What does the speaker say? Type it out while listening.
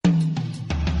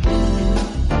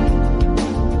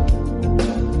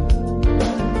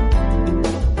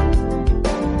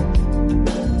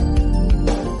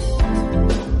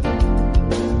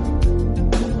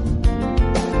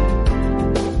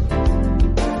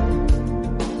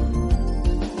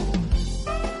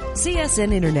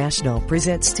CSN International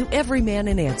presents To Every Man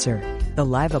an Answer, the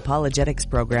live apologetics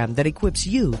program that equips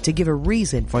you to give a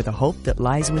reason for the hope that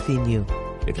lies within you.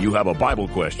 If you have a Bible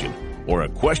question or a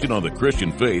question on the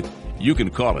Christian faith, you can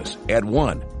call us at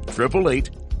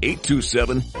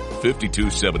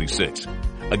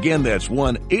 1-888-827-5276. Again, that's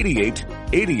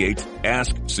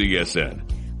 1-8888-ASK-CSN.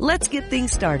 Let's get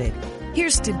things started.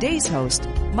 Here's today's host,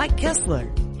 Mike Kessler.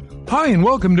 Hi, and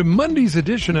welcome to Monday's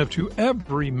edition of To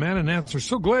Every Man an Answer.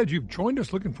 So glad you've joined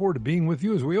us. Looking forward to being with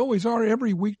you as we always are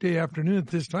every weekday afternoon at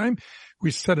this time.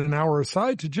 We set an hour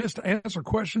aside to just answer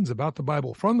questions about the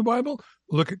Bible from the Bible,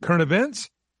 look at current events,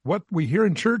 what we hear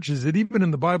in church. Is it even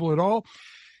in the Bible at all?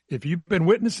 If you've been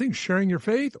witnessing, sharing your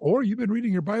faith, or you've been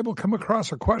reading your Bible, come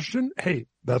across a question, hey,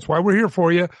 that's why we're here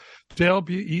for you, to help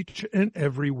you each and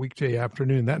every weekday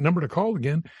afternoon. That number to call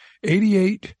again,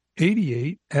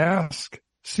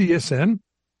 8888-ASK-CSN.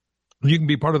 You can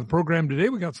be part of the program today.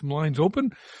 We got some lines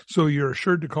open, so you're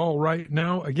assured to call right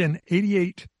now. Again,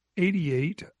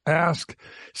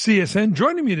 8888-ASK-CSN.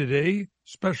 Joining me today,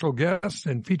 special guest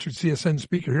and featured CSN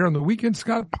speaker here on the weekend,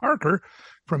 Scott Parker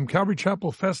from Calvary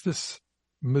Chapel, Festus,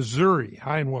 Missouri.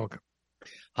 Hi and welcome.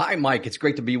 Hi, Mike. It's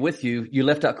great to be with you. You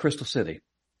left out Crystal City.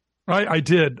 I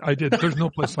did. There's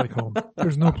no place like home.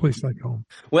 There's no place like home.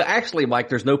 Well, actually, Mike,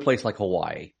 there's no place like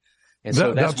Hawaii. And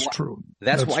so that's true.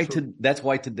 That's why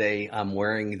today I'm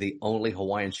wearing the only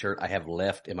Hawaiian shirt I have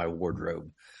left in my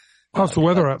wardrobe. How's the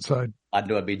weather outside? I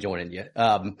knew I'd be joining you.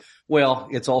 Well,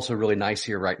 it's also really nice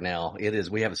here right now. It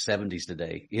is. We have 70s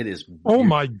today. It is. Oh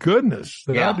my goodness.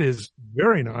 That is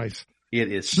very nice.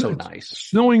 It is so nice.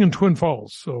 Snowing in Twin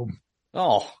Falls. So.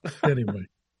 Oh. Anyway.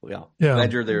 Well,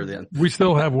 glad you're there then. We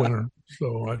still have winter.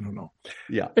 So I don't know.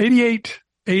 Yeah.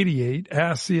 8888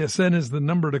 Ask CSN is the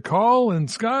number to call. And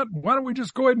Scott, why don't we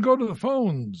just go ahead and go to the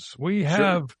phones? We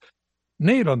have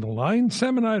Nate on the line,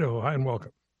 Salmon, Idaho. Hi and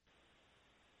welcome.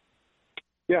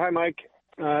 Yeah. Hi, Mike.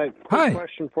 Hi.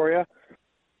 Question for you.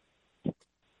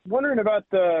 Wondering about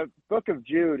the book of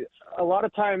Jude. A lot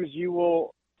of times you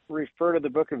will refer to the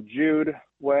book of Jude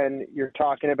when you're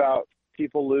talking about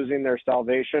people losing their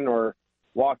salvation or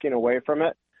walking away from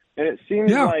it. And it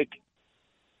seems like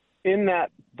in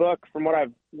that book, from what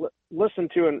I've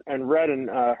listened to and read and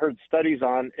heard studies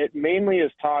on, it mainly is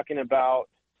talking about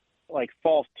like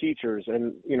false teachers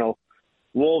and,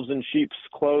 wolves in sheep's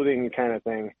clothing kind of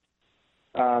thing.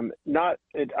 I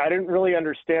didn't really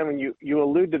understand when you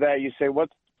allude to that. You say, what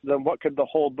could the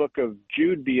whole book of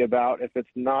Jude be about if it's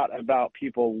not about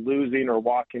people losing or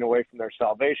walking away from their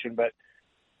salvation? But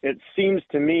it seems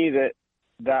to me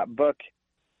that book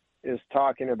is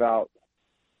talking about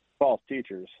false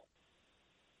teachers.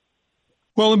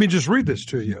 Well, let me just read this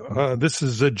to you. This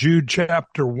is Jude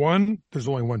chapter 1. There's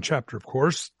only one chapter, of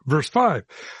course, verse 5.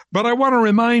 But I want to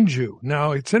remind you.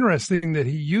 Now, it's interesting that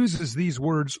he uses these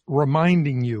words,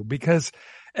 reminding you, because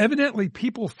evidently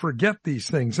people forget these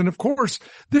things. And of course,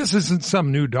 this isn't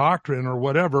some new doctrine or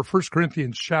whatever. 1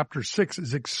 Corinthians chapter 6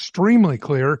 is extremely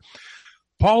clear.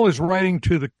 Paul is writing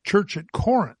to the church at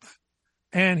Corinth,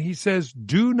 and he says,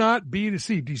 do not be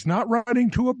deceived. He's not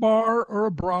writing to a bar or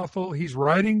a brothel. He's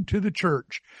writing to the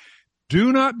church.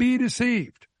 Do not be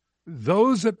deceived.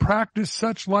 Those that practice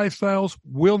such lifestyles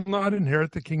will not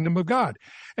inherit the kingdom of God.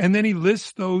 And then he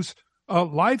lists those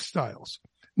lifestyles.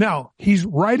 Now, he's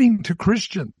writing to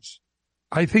Christians.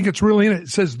 I think it's really in it. It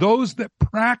says those that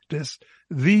practice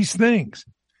these things.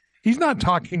 He's not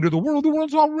talking to the world. The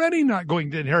world's already not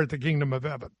going to inherit the kingdom of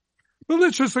heaven. But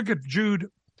let's just look at Jude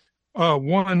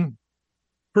 1,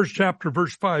 first chapter,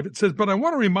 verse 5. It says, but I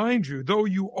want to remind you, though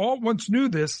you all once knew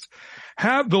this,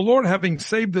 have the Lord, having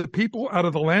saved the people out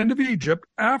of the land of Egypt,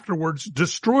 afterwards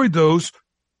destroyed those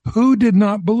who did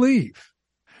not believe.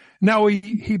 Now,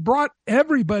 he brought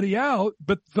everybody out,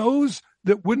 but those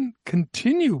that wouldn't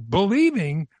continue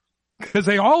believing, because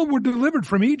they all were delivered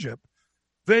from Egypt,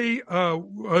 they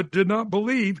did not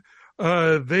believe,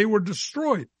 they were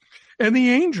destroyed. And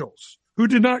the angels who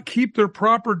did not keep their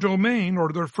proper domain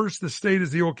or their first estate,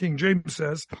 as the old King James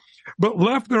says, but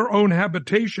left their own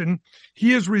habitation,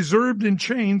 he is reserved in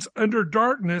chains under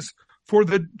darkness for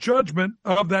the judgment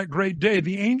of that great day.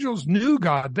 The angels knew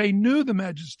God. They knew the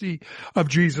majesty of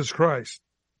Jesus Christ.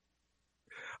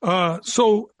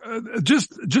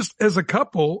 Just as a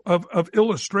couple of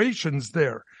illustrations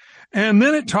there. And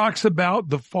then it talks about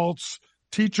the false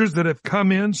teachers that have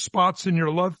come in, spots in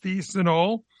your love feasts and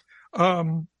all.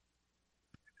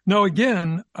 Now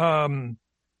again,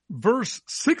 verse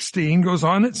 16 goes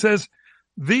on. It says,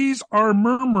 these are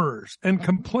murmurers and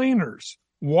complainers,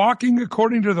 walking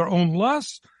according to their own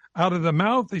lusts. Out of the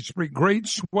mouth they speak great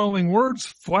swelling words,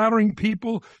 flattering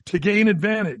people to gain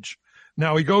advantage.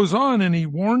 Now he goes on and he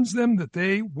warns them that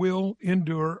they will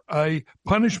endure a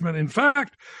punishment. In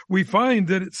fact, we find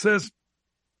that it says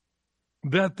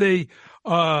that they,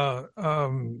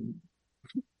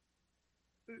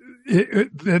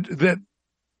 that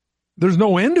there's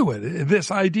no end to it. This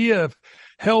idea of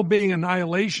hell being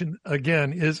annihilation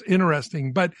again is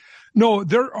interesting, but no,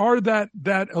 there are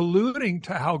that alluding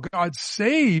to how God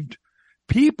saved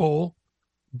people,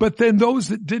 but then those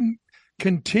that didn't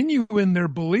continue in their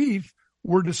belief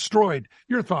were destroyed.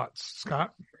 Your thoughts,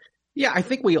 Scott? Yeah, I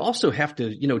think we also have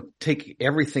to, take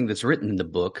everything that's written in the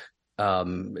book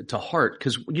to heart,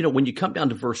 because, when you come down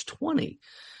to verse 20,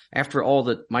 after all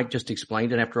that Mike just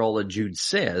explained and after all that Jude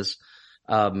says,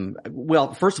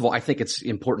 well, first of all, I think it's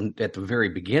important at the very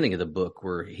beginning of the book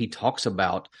where he talks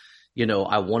about,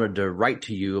 I wanted to write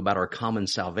to you about our common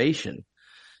salvation.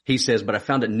 He says, but I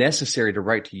found it necessary to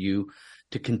write to you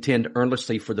to contend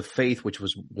earnestly for the faith which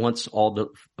was once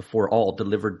for all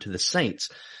delivered to the saints.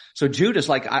 So Jude is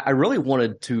like, I really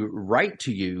wanted to write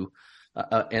to you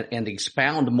and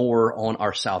expound more on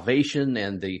our salvation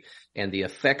and the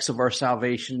effects of our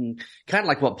salvation, kind of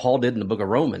like what Paul did in the book of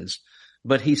Romans.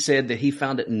 But he said that he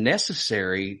found it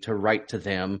necessary to write to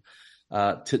them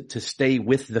to stay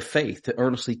with the faith, to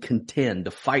earnestly contend,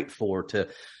 to fight for,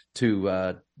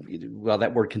 well,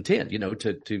 that word contend,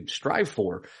 to strive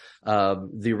for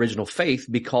the original faith,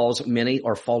 because many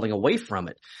are falling away from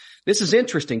it. This is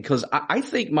interesting because I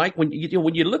think, Mike, when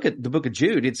you look at the book of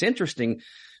Jude, it's interesting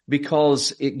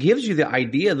because it gives you the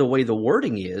idea, the way the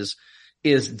wording is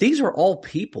these are all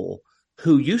people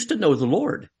who used to know the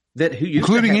Lord, who used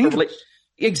including to have angels.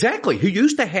 Exactly, who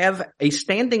used to have a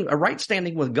right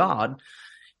standing with God,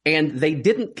 and they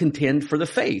didn't contend for the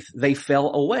faith. They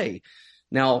fell away.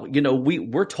 Now,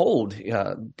 we're told,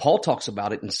 Paul talks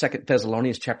about it in 2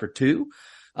 Thessalonians chapter 2,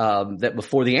 that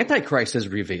before the Antichrist is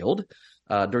revealed,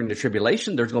 during the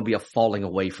tribulation, there's going to be a falling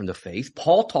away from the faith.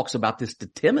 Paul talks about this to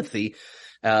Timothy,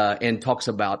 and talks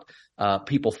about,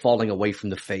 people falling away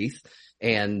from the faith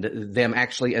and them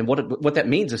actually, and what that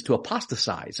means is to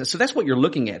apostatize. So that's what you're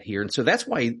looking at here. And so that's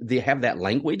why they have that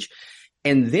language.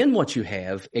 And then what you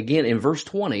have, again, in verse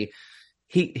 20,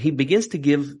 he begins to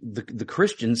give the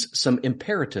Christians some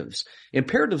imperatives.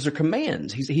 Imperatives are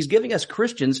commands. He's giving us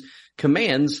Christians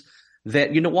commands that,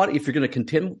 if you're going to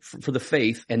contend for the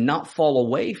faith and not fall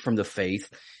away from the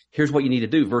faith, here's what you need to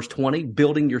do. Verse 20,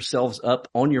 building yourselves up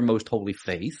on your most holy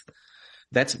faith.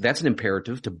 That's an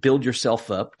imperative, to build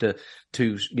yourself up,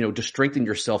 to strengthen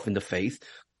yourself in the faith.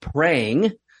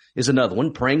 Praying is another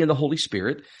one, praying in the Holy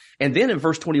Spirit. And then in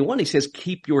verse 21, he says,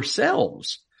 keep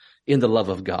yourselves in the love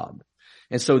of God.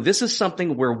 And so this is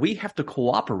something where we have to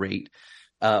cooperate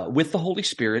with the Holy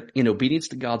Spirit in obedience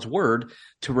to God's word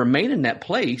to remain in that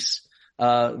place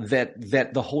that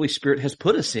the Holy Spirit has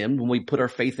put us in when we put our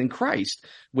faith in Christ,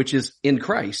 which is in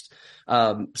Christ.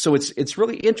 So it's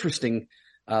really interesting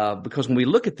because when we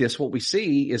look at this, what we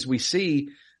see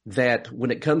that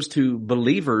when it comes to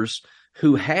believers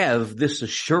who have this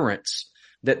assurance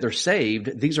that they're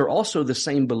saved, these are also the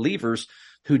same believers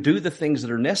who do the things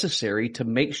that are necessary to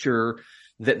make sure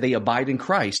that they abide in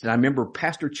Christ. And I remember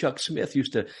Pastor Chuck Smith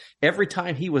used to, every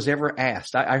time he was ever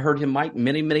asked, I heard him, Mike,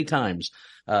 many, many times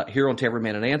here on To Every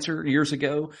Man an Answer years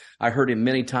ago. I heard him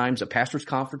many times at pastors'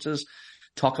 conferences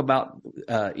talk about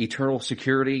eternal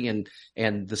security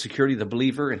and the security of the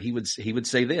believer. And he would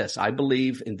say this: I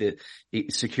believe in the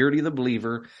security of the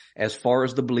believer as far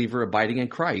as the believer abiding in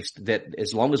Christ, that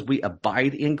as long as we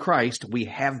abide in Christ, we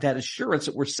have that assurance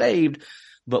that we're saved.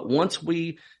 But once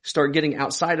we start getting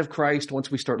outside of Christ, once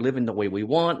we start living the way we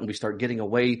want, and we start getting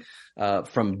away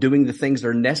from doing the things that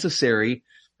are necessary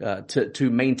to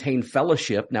maintain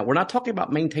fellowship. Now, we're not talking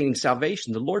about maintaining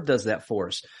salvation. The Lord does that for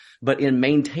us. But in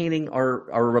maintaining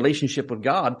our relationship with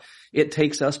God, it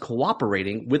takes us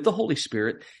cooperating with the Holy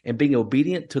Spirit and being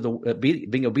obedient to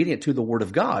the Word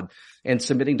of God and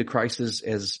submitting to Christ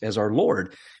as our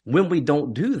Lord. When we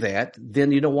don't do that,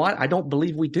 then you know what? I don't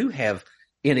believe we do have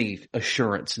any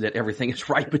assurance that everything is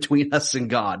right between us and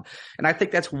God. And I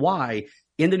think that's why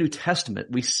in the New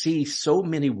Testament we see so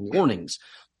many warnings.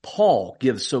 Paul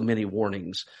gives so many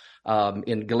warnings.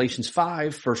 In Galatians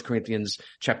 5, 1 Corinthians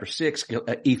chapter 6,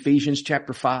 Ephesians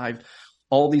chapter 5,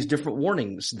 all these different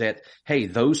warnings that, hey,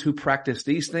 those who practice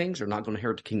these things are not going to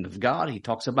inherit the kingdom of God. He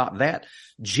talks about that.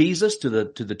 Jesus to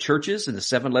the churches in the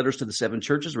 7 letters to the 7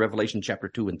 churches, Revelation chapter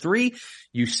 2 and 3.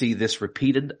 You see this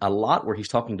repeated a lot where he's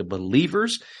talking to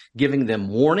believers, giving them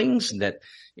warnings that,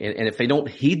 and if they don't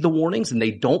heed the warnings and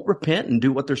they don't repent and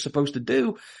do what they're supposed to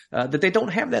do, that they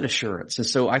don't have that assurance. And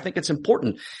so I think it's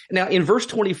important. Now in verse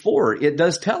 24, it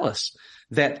does tell us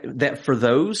that for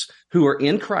those who are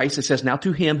in Christ, it says, now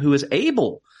to him who is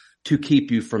able to keep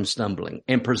you from stumbling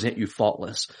and present you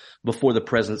faultless before the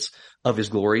presence of his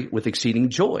glory with exceeding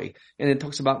joy. And it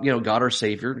talks about, God our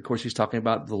Savior. Of course, he's talking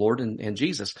about the Lord and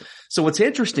Jesus. So what's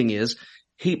interesting is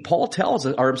Jude tells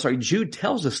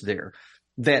us there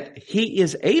that he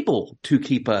is able to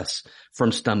keep us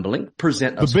from stumbling,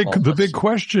 present us faultless. The big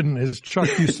question is,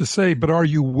 Chuck used to say, but are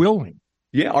you willing?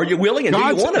 Yeah. Are you willing? And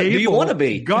do you want to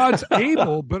be? God's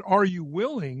able, but are you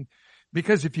willing?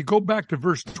 Because if you go back to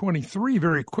verse 23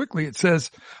 very quickly, it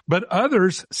says, but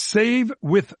others save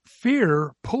with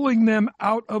fear, pulling them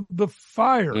out of the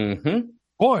fire. Mm-hmm.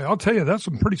 Boy, I'll tell you, that's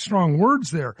some pretty strong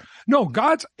words there. No,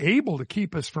 God's able to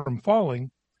keep us from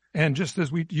falling. And just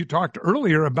as you talked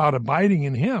earlier about abiding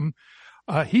in him,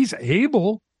 he's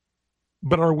able,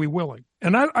 but are we willing?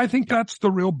 And I think that's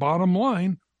the real bottom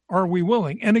line. Are we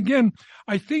willing? And again,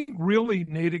 I think really,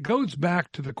 Nate, it goes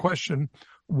back to the question,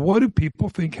 what do people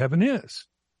think heaven is?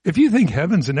 If you think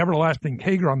heaven's an everlasting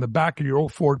Hager on the back of your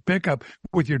old Ford pickup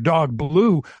with your dog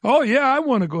Blue, oh yeah, I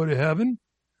want to go to heaven.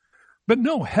 But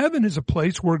no, heaven is a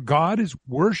place where God is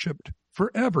worshiped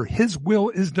forever. His will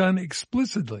is done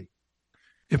explicitly.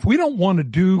 If we don't want to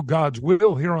do God's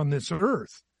will here on this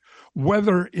earth,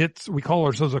 whether we call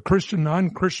ourselves a Christian,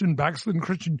 non-Christian, backslidden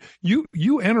Christian, you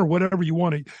enter whatever you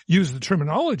want to use the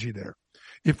terminology there.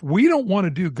 If we don't want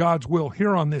to do God's will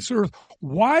here on this earth,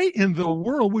 why in the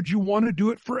world would you want to do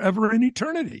it forever in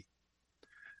eternity?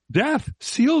 Death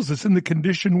seals us in the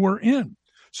condition we're in.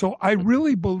 So I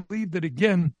really believe that,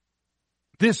 again,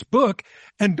 this book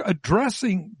and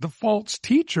addressing the false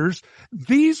teachers,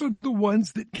 these are the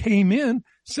ones that came in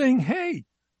saying, hey,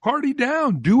 party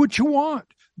down, do what you want.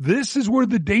 This is where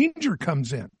the danger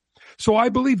comes in. So I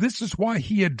believe this is why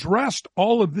he addressed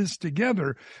all of this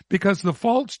together, because the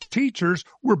false teachers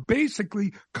were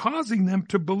basically causing them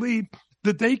to believe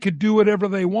that they could do whatever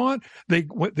they want. They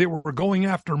were going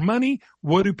after money.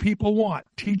 What do people want?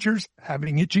 Teachers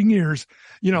having itching ears,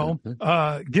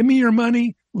 give me your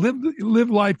money, live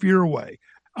life your way.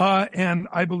 And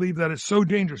I believe that is so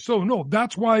dangerous. So no,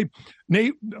 that's why,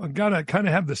 Nate, gotta kind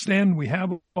of have the stand we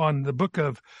have on the book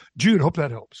of Jude. Hope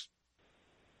that helps.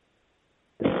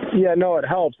 Yeah, no, it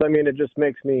helps. I mean, it just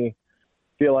makes me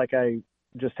feel like I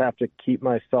just have to keep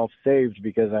myself saved,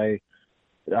 because I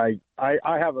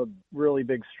have a really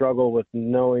big struggle with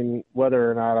knowing whether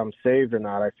or not I'm saved or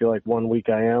not. I feel like 1 week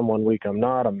I am, 1 week I'm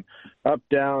not. I'm up,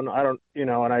 down. I don't,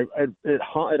 and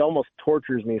it almost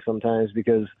tortures me sometimes,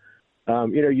 because,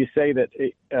 you say that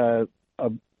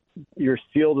you're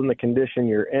sealed in the condition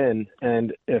you're in.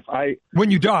 And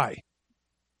when you die.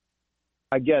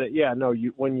 I get it. Yeah, no,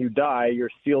 when you die, you're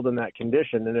sealed in that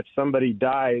condition. And if somebody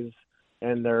dies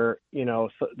and they're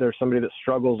somebody that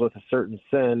struggles with a certain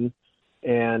sin,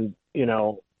 and,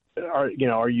 are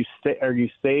you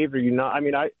saved or you not? I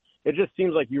mean, it just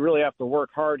seems like you really have to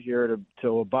work hard here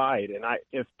to abide. And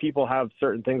if people have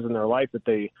certain things in their life that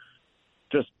they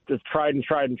just have tried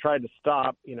to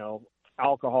stop,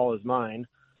 alcohol is mine.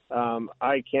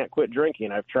 I can't quit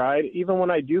drinking. I've tried. Even when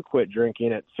I do quit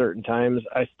drinking at certain times,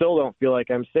 I still don't feel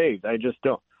like I'm saved. I just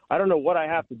don't. I don't know what I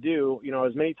have to do.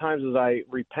 As many times as I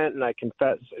repent and I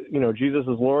confess, Jesus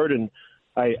is Lord, and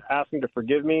I ask him to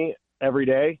forgive me every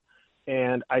day,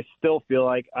 and I still feel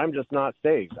like I'm just not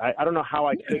saved. I don't know how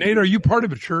I can. Nate, are you part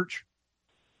of a church?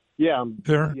 Yeah, I'm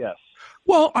there. Yes.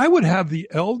 Well, I would have the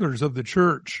elders of the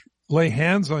church lay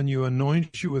hands on you,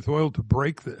 anoint you with oil to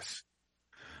break this.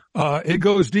 It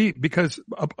goes deep, because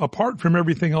apart from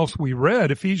everything else we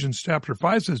read, Ephesians chapter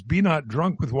 5 says, be not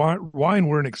drunk with wine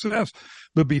where in excess,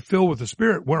 but be filled with the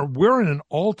Spirit. Where we're in an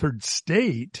altered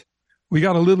state, we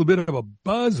got a little bit of a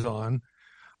buzz on.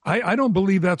 I don't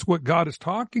believe that's what God is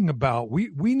talking about.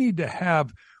 We need to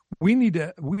have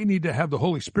the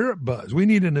Holy Spirit buzz. We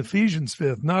need an Ephesians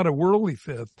fifth, not a worldly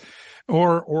fifth,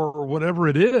 or whatever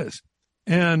it is.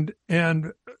 And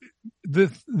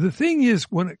the thing is,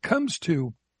 when it comes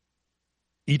to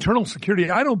eternal security,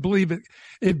 I don't believe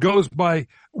it goes by,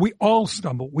 we all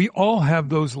stumble. We all have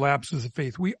those lapses of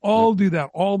faith. We all do that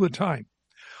all the time.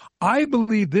 I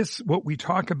believe this, what we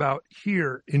talk about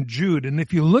here in Jude, and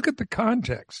if you look at the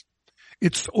context,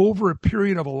 it's over a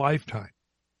period of a lifetime.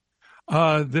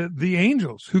 The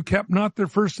angels who kept not their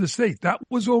first estate, that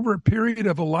was over a period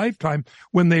of a lifetime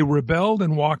when they rebelled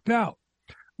and walked out.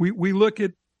 We look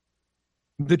at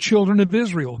the children of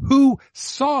Israel who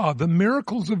saw the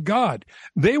miracles of God.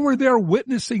 They were there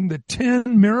witnessing the 10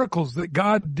 miracles that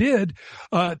God did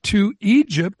to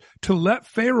Egypt to let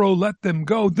Pharaoh let them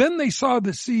go. Then they saw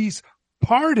the seas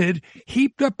parted,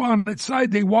 heaped up on its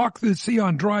side. They walked the sea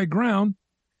on dry ground.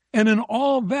 And in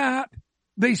all that,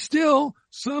 they still,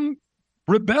 some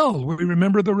rebelled. We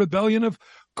remember the rebellion of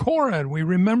Korah, and we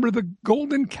remember the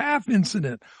golden calf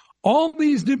incident. All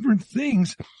these different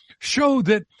things show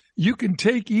that you can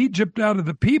take Egypt out of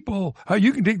the people.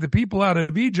 You can take the people out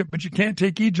of Egypt, but you can't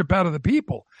take Egypt out of the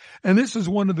people. And this is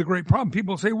one of the great problems.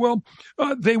 People say, well,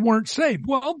 they weren't saved.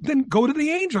 Well, then go to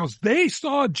the angels. They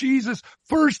saw Jesus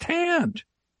firsthand.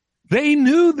 They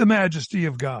knew the majesty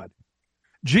of God.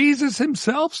 Jesus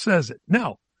himself says it.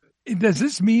 Now, does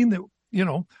this mean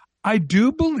that, I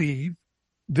do believe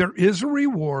there is a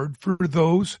reward for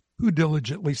those who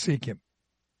diligently seek him.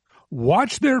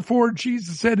 Watch, therefore,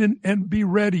 Jesus said, and be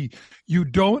ready. You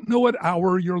don't know what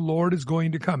hour your Lord is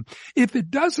going to come. If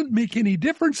it doesn't make any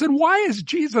difference, then why is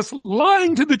Jesus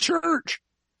lying to the church?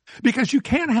 Because you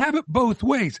can't have it both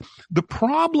ways. The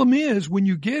problem is when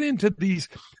you get into these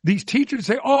teachers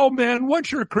say, oh man, once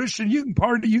you're a Christian, you can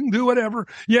party, you can do whatever.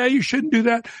 Yeah, you shouldn't do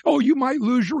that. Oh, you might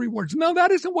lose your rewards. No,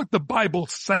 that isn't what the Bible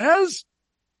says.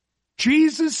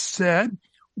 Jesus said,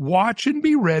 watch and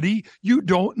be ready. You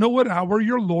don't know what hour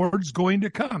your Lord's going to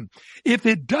come. If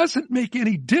it doesn't make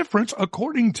any difference,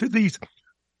 according to these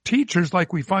teachers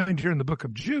like we find here in the book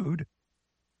of Jude,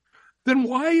 then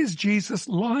why is Jesus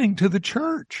lying to the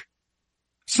church?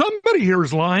 Somebody here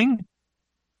is lying.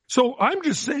 So I'm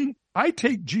just saying, I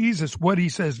take Jesus, what he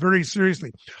says, very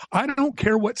seriously. I don't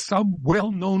care what some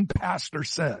well-known pastor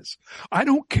says. I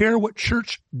don't care what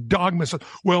church dogma says.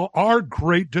 Well, our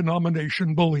great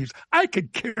denomination believes. I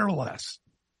could care less.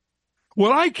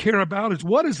 What I care about is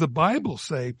what does the Bible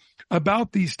say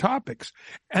about these topics?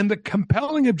 And the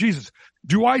compelling of Jesus.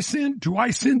 Do I sin? Do I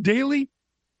sin daily?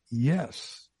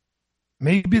 Yes.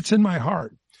 Maybe it's in my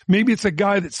heart. Maybe it's a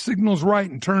guy that signals right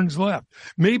and turns left.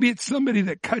 Maybe it's somebody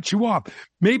that cuts you off.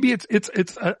 Maybe it's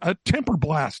a temper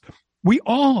blast. We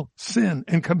all sin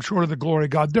and come short of the glory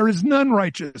of God. There is none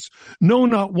righteous. No,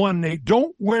 not one, Nate.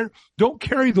 Don't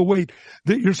carry the weight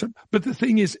that you're, but the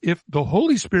thing is, if the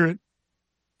Holy Spirit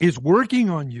is working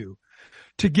on you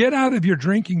to get out of your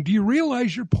drinking, do you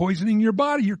realize you're poisoning your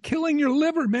body? You're killing your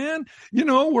liver, man.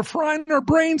 We're frying our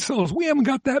brain cells. We haven't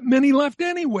got that many left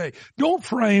anyway. Don't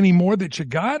fry any more that you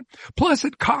got. Plus,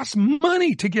 it costs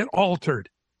money to get altered.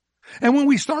 And when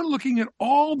we start looking at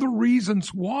all the reasons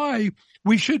why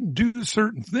we shouldn't do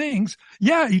certain things,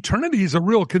 yeah, eternity is a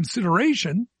real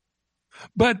consideration.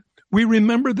 But we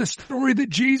remember the story that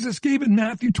Jesus gave in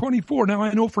Matthew 24. Now,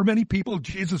 I know for many people,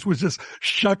 Jesus was just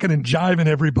shucking and jiving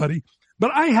everybody.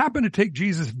 But I happen to take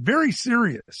Jesus very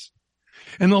serious.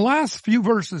 In the last few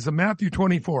verses of Matthew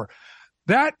 24,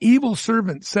 that evil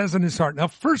servant says in his heart. Now,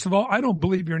 first of all, I don't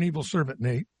believe you're an evil servant,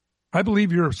 Nate. I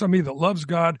believe you're somebody that loves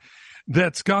God,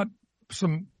 that's got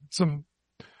some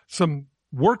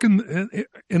work in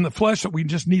the flesh that we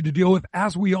just need to deal with,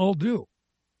 as we all do.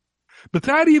 But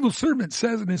that evil servant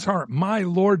says in his heart, my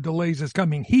Lord delays his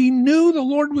coming. He knew the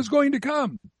Lord was going to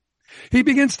come. He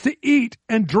begins to eat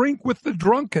and drink with the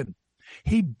drunken.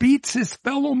 He beats his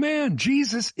fellow man.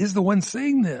 Jesus is the one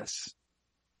saying this.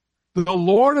 The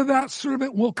Lord of that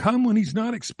servant will come when he's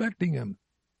not expecting him.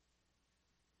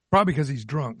 Probably because he's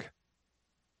drunk.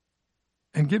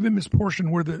 And give him his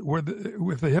portion with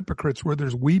the hypocrites, where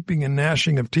there's weeping and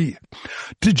gnashing of teeth.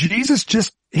 Did Jesus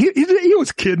just, he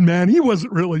was kidding, man. He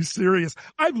wasn't really serious.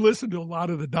 I've listened to a lot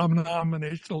of the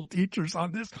denominational teachers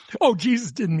on this. Oh,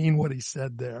 Jesus didn't mean what he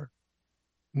said there.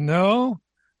 No,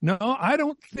 I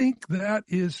don't think that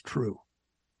is true.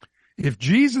 If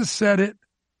Jesus said it,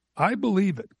 I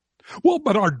believe it. Well,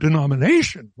 but our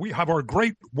denomination, we have our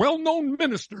great well-known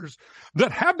ministers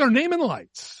that have their name in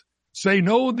lights, say,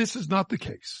 no, this is not the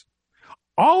case.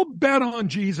 I'll bet on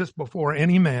Jesus before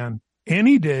any man,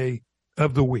 any day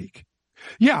of the week.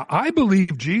 Yeah, I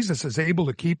believe Jesus is able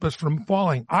to keep us from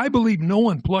falling. I believe no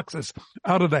one plucks us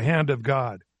out of the hand of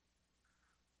God.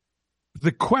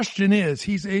 The question is,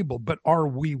 he's able, but are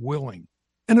we willing?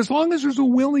 And as long as there's a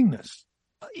willingness,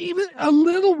 even a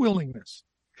little willingness,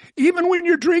 even when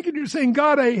you're drinking, you're saying,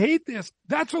 God, I hate this.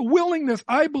 That's a willingness.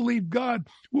 I believe God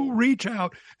will reach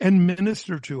out and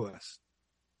minister to us.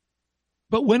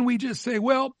 But when we just say,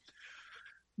 well,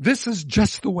 this is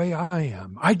just the way I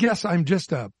am. I guess I'm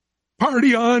just a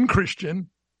party on Christian,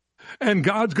 and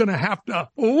God's going to have to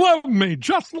love me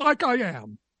just like I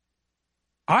am.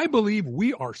 I believe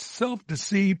we are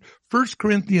self-deceived. 1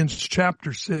 Corinthians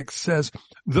chapter 6 says,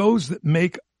 those that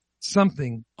make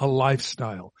something a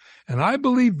lifestyle. And I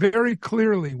believe very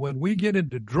clearly when we get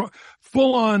into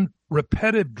full-on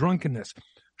repetitive drunkenness,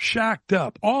 shacked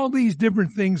up, all these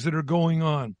different things that are going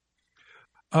on,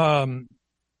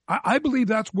 I believe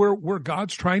that's where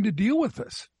God's trying to deal with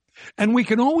us. And we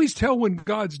can always tell when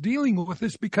God's dealing with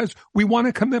us because we want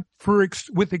to come up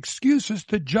with excuses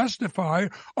to justify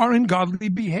our ungodly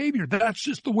behavior. That's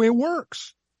just the way it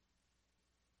works.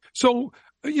 So,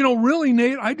 really,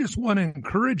 Nate, I just want to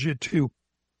encourage you to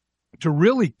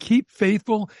really keep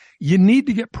faithful. You need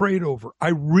to get prayed over. I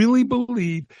really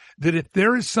believe that if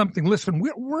there is something, listen,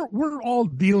 we're all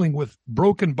dealing with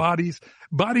broken bodies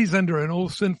under an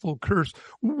old sinful curse.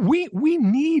 We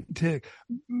need to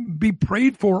be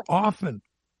prayed for often.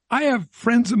 I have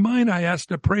friends of mine I ask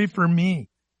to pray for me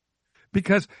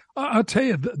because I'll tell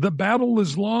you, the battle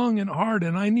is long and hard,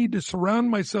 and I need to surround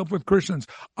myself with Christians.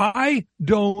 I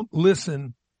don't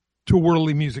listen to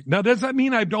worldly music. Now, does that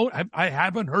mean I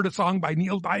haven't heard a song by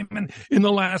Neil Diamond in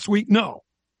the last week? No.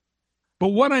 But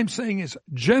what I'm saying is,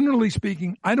 generally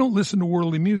speaking, I don't listen to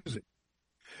worldly music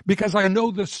because I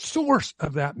know the source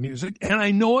of that music and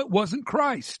I know it wasn't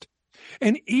Christ.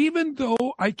 And even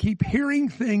though I keep hearing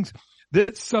things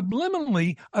that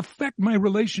subliminally affect my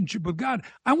relationship with God,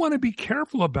 I want to be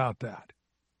careful about that.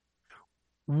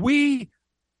 We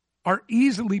are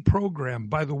easily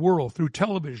programmed by the world through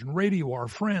television, radio, our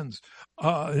friends,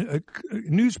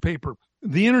 newspaper,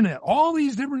 the internet, all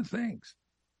these different things.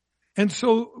 And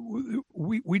so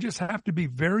we just have to be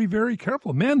very, very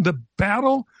careful. Man, the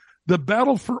battle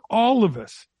for all of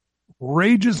us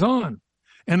rages on.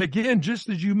 And again, just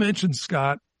as you mentioned,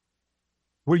 Scott,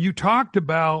 where you talked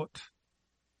about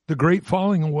the great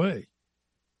falling away,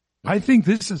 I think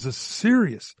this is a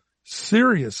serious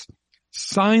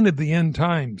sign of the end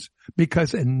times,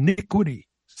 because iniquity,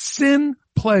 sin,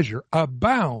 pleasure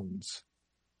abounds.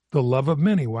 The love of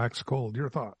many wax cold. Your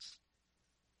thoughts?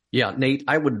 Yeah, Nate,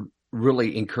 I would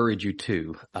really encourage you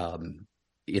to,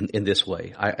 in this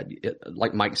way.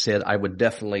 Like Mike said, I would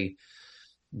definitely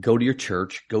go to your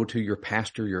church, go to your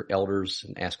pastor, your elders,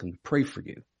 and ask them to pray for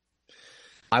you.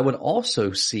 I would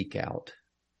also seek out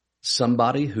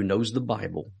somebody who knows the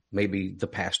Bible, maybe the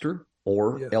pastor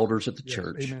or elders at the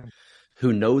church, amen,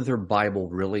 who know their Bible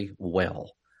really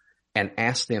well, and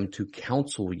ask them to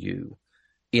counsel you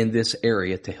in this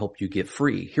area to help you get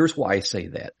free. Here's why I say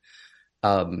that.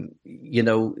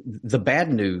 The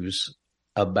bad news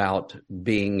about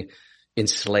being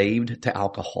enslaved to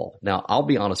alcohol. Now, I'll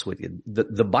be honest with you.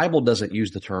 The Bible doesn't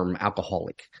use the term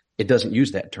alcoholic. It doesn't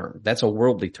use that term. That's a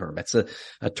worldly term. That's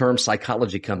a term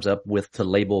psychology comes up with to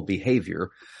label behavior.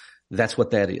 That's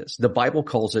what that is. The Bible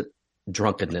calls it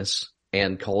drunkenness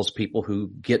and calls people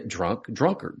who get drunk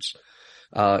drunkards.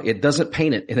 It doesn't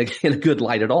paint it in a good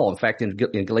light at all. In fact, in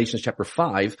Galatians chapter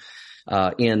 5,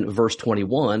 in verse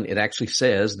 21, it actually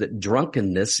says that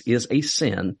drunkenness is a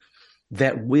sin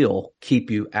that will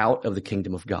keep you out of the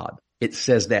kingdom of God. It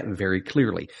says that very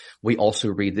clearly. We also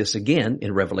read this again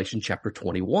in Revelation chapter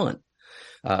 21.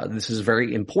 This is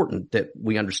very important that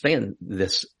we understand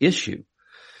this issue.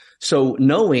 So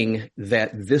knowing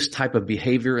that this type of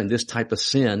behavior and this type of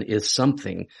sin is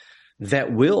something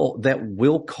that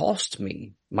will cost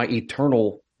me my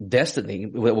eternal destiny,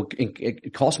 will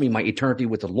cost me my eternity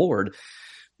with the Lord,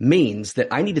 means that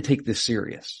I need to take this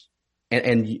serious.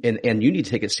 And you need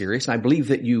to take it serious. And I believe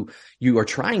that you are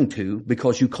trying to,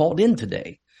 because you called in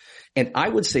today. And I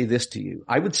would say this to you.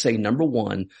 I would say, number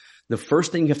one, the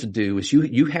first thing you have to do is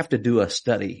you have to do a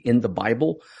study in the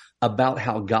Bible about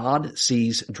how God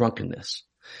sees drunkenness.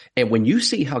 And when you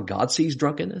see how God sees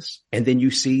drunkenness, and then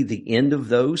you see the end of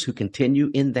those who continue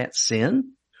in that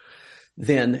sin,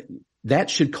 then that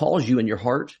should cause you in your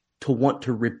heart to want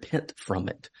to repent from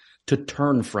it, to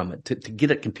turn from it, to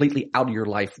get it completely out of your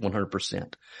life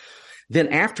 100%. Then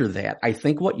after that, I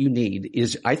think what you need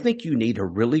is, a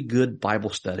really good Bible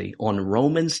study on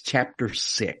Romans chapter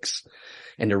 6.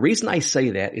 And the reason I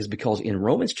say that is because in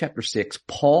Romans chapter 6,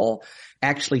 Paul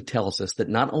actually tells us that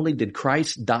not only did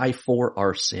Christ die for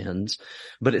our sins,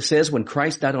 but it says when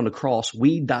Christ died on the cross,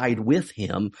 we died with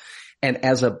him. And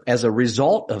as a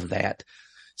result of that,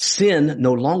 sin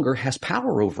no longer has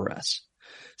power over us.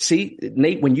 See,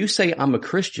 Nate, when you say I'm a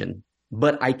Christian,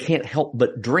 but I can't help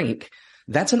but drink,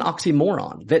 that's an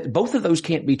oxymoron. That both of those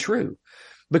can't be true,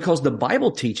 because the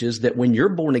Bible teaches that when you're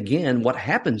born again, what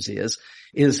happens is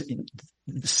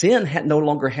sin no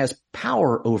longer has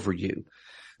power over you.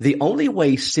 The only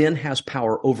way sin has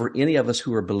power over any of us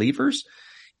who are believers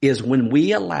is when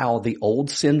we allow the old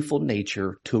sinful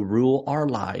nature to rule our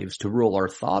lives, to rule our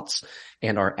thoughts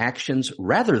and our actions,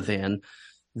 rather than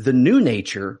the new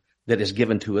nature that is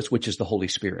given to us, which is the Holy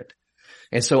Spirit.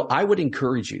 And so I would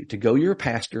encourage you to go to your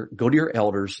pastor, go to your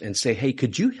elders and say, hey,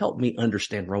 could you help me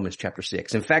understand Romans chapter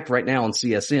 6? In fact, right now on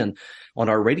CSN, on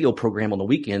our radio program on the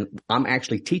weekend, I'm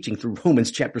actually teaching through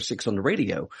Romans chapter 6 on the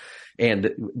radio.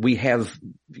 And we have,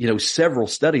 several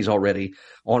studies already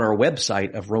on our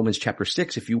website of Romans chapter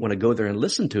 6, if you want to go there and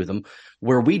listen to them,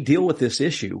 where we deal with this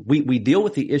issue. We deal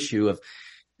with the issue of,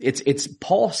 it's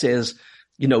Paul says,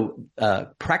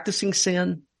 practicing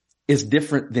sin is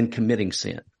different than committing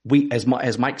sin.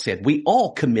 As Mike said, we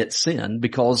all commit sin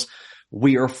because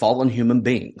we are fallen human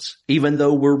beings. Even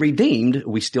though we're redeemed,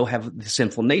 we still have the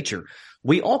sinful nature.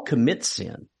 We all commit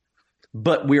sin,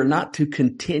 but we're not to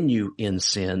continue in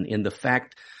sin in the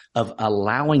fact of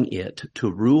allowing it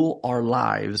to rule our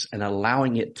lives and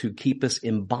allowing it to keep us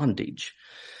in bondage.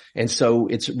 And so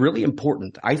it's really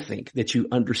important, I think, that you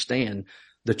understand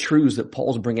the truths that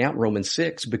Paul's bringing out in Romans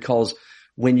 6, because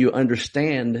when you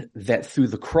understand that through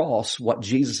the cross, what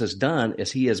Jesus has done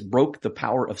is he has broke the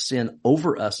power of sin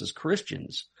over us as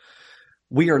Christians.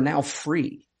 We are now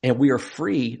free, and we are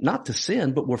free not to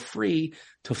sin, but we're free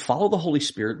to follow the Holy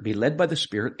Spirit, be led by the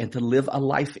Spirit, and to live a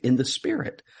life in the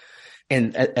Spirit.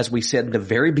 And as we said in the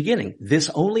very beginning, this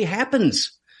only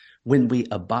happens when we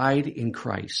abide in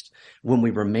Christ, when we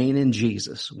remain in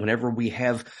Jesus, whenever we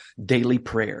have daily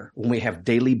prayer, when we have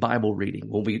daily Bible reading,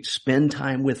 when we spend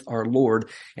time with our Lord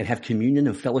and have communion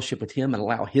and fellowship with him and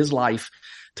allow his life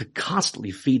to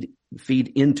constantly feed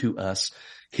into us,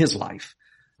 his life,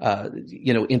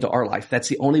 into our life. That's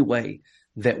the only way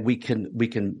that we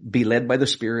can be led by the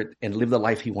Spirit and live the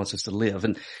life he wants us to live.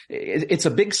 And it's a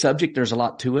big subject. There's a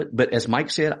lot to it. But as Mike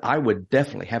said, I would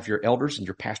definitely have your elders and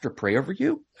your pastor pray over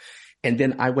you. And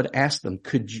then I would ask them,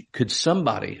 could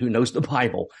somebody who knows the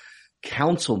Bible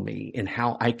counsel me in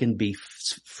how I can be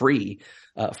free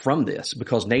from this?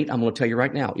 Because Nate, I'm going to tell you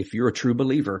right now, if you're a true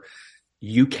believer,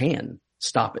 you can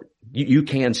stop it. You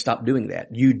can stop doing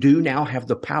that. You do now have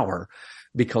the power,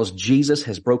 because Jesus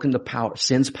has broken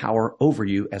sin's power over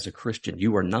you as a Christian.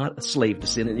 You are not a slave to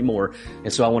sin anymore.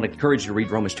 And so I want to encourage you to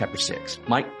read Romans chapter 6.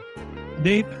 Mike?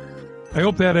 Nate, I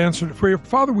hope that answered it for you.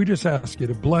 Father, we just ask you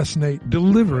to bless Nate,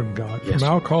 deliver him, God, from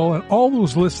alcohol, and all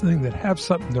those listening that have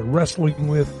something they're wrestling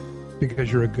with,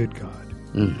 because you're a good God.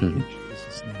 Mm-hmm. In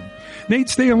Jesus' name. Nate,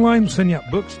 stay online. We'll send you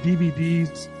out books,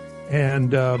 DVDs,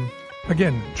 and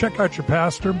again, check out your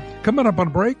pastor. Coming up on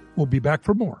a break, we'll be back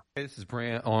for more. Hey, this is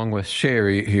Brant along with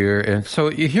Sherry here. And so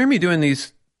you hear me doing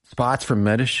these spots for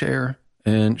MediShare,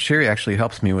 and Sherry actually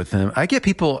helps me with them. I get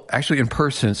people actually in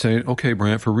person saying, okay,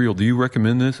 Brant, for real, do you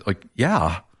recommend this? Like,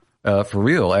 yeah, for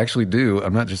real, I actually do.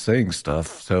 I'm not just saying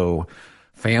stuff. So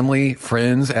family,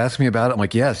 friends ask me about it. I'm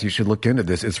like, yes, you should look into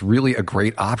this. It's really a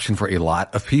great option for a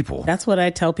lot of people. That's what I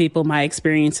tell people. My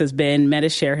experience has been,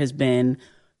 MediShare has been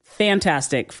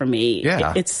fantastic for me.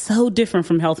 Yeah. It's so different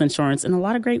from health insurance in a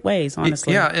lot of great ways,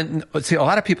 honestly. Yeah. And see, a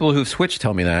lot of people who've switched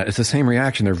tell me that. It's the same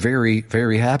reaction. They're very,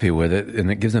 very happy with it,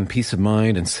 and it gives them peace of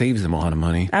mind and saves them a lot of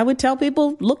money. I would tell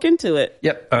people, look into it.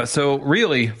 Yep. So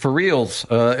really, for reals,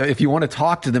 if you want to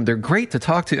talk to them, they're great to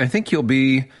talk to. I think you'll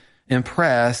be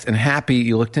impressed and happy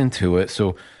you looked into it.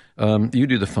 So you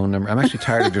do the phone number. I'm actually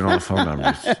tired of doing all the phone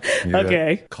numbers.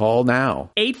 Okay. Call now.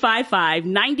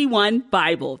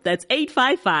 855-91-BIBLE. That's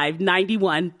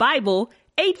 855-91-BIBLE.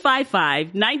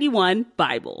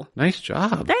 855-91-BIBLE. Nice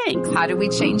job. Thanks. How do we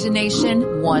change a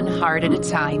nation? One heart at a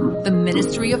time. The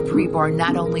Ministry of Preborn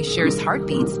not only shares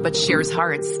heartbeats, but shares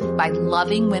hearts by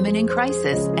loving women in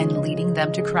crisis and leading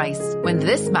them to Christ. When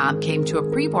this mom came to a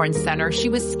preborn center, she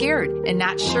was scared and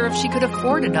not sure if she could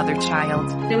afford another child.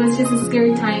 It was just a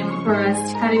scary time for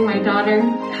us, having my daughter,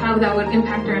 how that would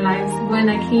impact our lives. When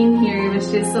I came here, it was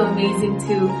just so amazing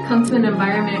to come to an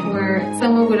environment where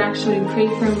someone would actually pray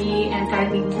for me and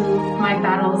guide me through my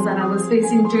battles that I was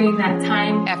facing during that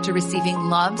time. After receiving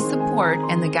love, support,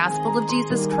 and the gospel of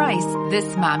Jesus Christ,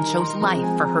 this mom chose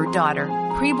life for her daughter.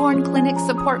 Preborn clinics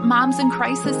support moms in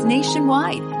crisis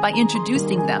nationwide by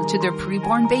introducing them to their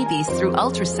preborn babies through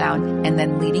ultrasound and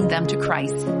then leading them to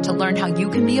Christ. To learn how you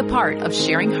can be a part of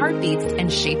sharing heartbeats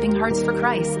and shaping hearts for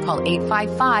Christ, call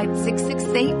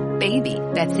 855-668-BABY.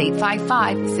 That's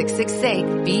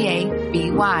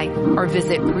 855-668-BABY. Or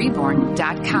visit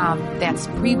preborn.com. That's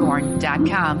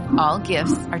preborn.com. All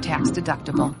gifts are tax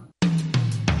deductible.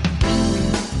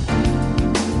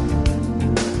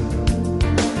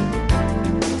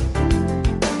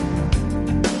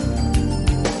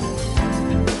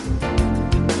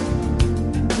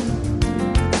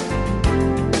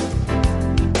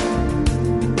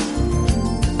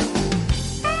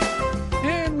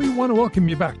 Welcome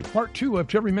you back to part 2 of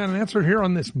To Every Man an Answer here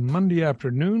on this Monday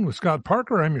afternoon with Scott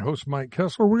Parker. I'm your host, Mike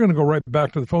Kessler. We're going to go right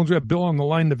back to the phones. We have Bill on the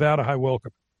line, Nevada. Hi,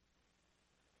 welcome.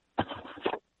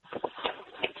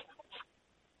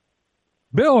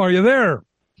 Bill, are you there?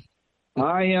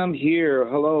 I am here.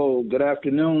 Hello. Good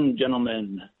afternoon,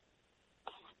 gentlemen.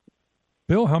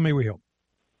 Bill, how may we help?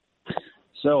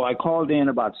 So I called in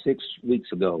about 6 weeks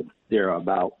ago,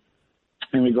 thereabout,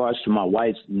 in regards to my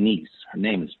wife's niece. Her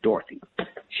name is Dorothy.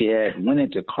 She had went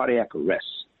into cardiac arrest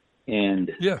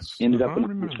and ended up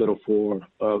in the hospital for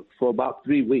about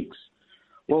 3 weeks.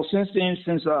 Well, since then,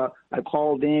 I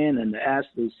called in and asked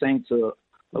the saints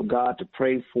of God to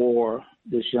pray for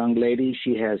this young lady,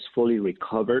 she has fully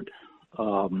recovered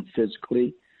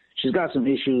physically. She's got some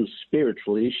issues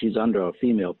spiritually. She's under a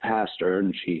female pastor,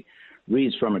 and she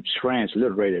reads from a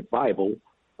transliterated Bible.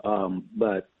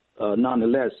 But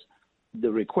nonetheless,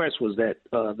 the request was that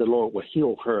the Lord would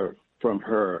heal her from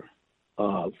her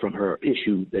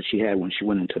issue that she had when she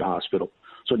went into the hospital.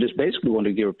 So just basically want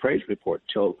to give a praise report.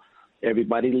 Tell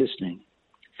everybody listening,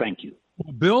 thank you.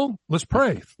 Well, Bill, let's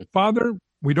pray. Father,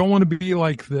 we don't want to be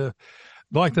like the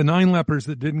 9 lepers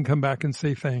that didn't come back and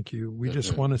say thank you. We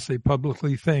just want to say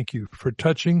publicly thank you for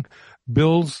touching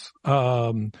Bill's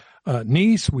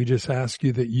niece. We just ask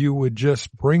you that you would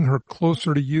just bring her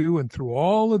closer to you, and through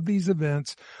all of these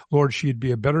events, Lord, she'd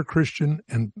be a better Christian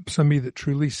and somebody that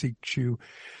truly seeks you.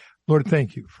 Lord,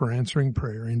 thank you for answering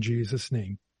prayer in Jesus'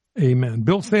 name. Amen.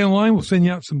 Bill, stay on line. We'll send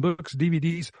you out some books,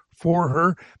 DVDs for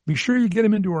her. Be sure you get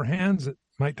them into her hands. It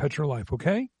might touch her life,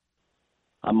 okay?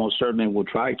 I most certainly will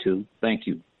try to. Thank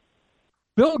you.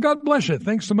 Bill, God bless you.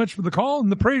 Thanks so much for the call and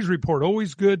the praise report.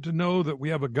 Always good to know that we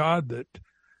have a God that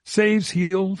saves,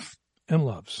 heals, and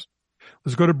loves.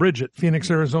 Let's go to Bridget,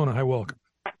 Phoenix, Arizona. Hi, welcome.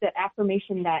 The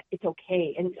affirmation that it's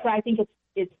okay. And so I think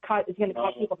it's going to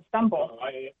cause people to stumble.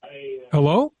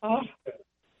 Hello?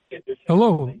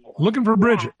 Hello. Looking for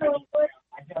Bridget.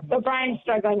 So Brian's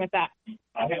struggling with that.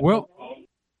 Well,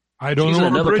 I don't know. She's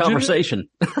in another conversation.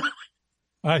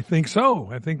 I think so.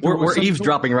 I think we're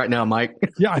eavesdropping right now, Mike.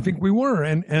 Yeah, I think we were,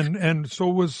 and so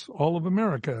was all of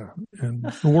America and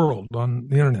the world on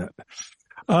the internet.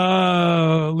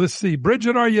 Let's see,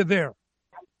 Bridget, are you there?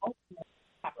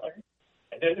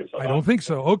 I don't think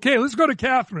so. Okay, let's go to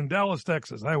Catherine, Dallas,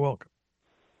 Texas. Hi, welcome.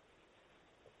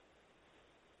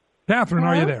 Catherine,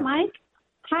 Hello, are you there? Mike?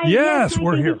 Hi. Yes, Mike,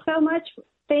 we're here.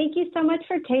 Thank you so much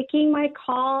for taking my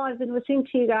call. I've been listening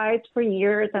to you guys for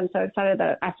years. I'm so excited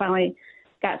that I finally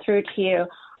got through to you.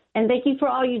 And thank you for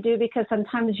all you do, because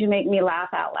sometimes you make me laugh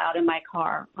out loud in my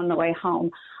car on the way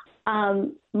home.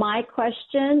 My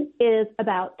question is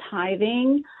about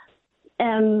tithing.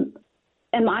 Am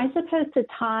I supposed to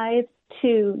tithe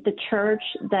to the church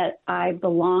that I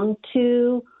belong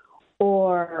to,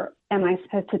 or am I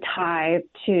supposed to tithe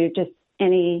to just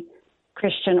any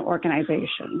Christian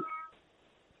organization?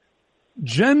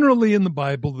 Generally in the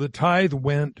Bible, the tithe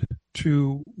went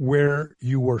to where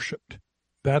you worshiped.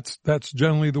 That's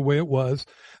generally the way it was.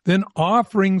 Then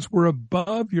offerings were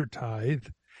above your tithe.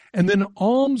 And then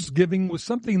almsgiving was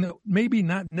something that maybe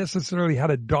not necessarily had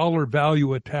a dollar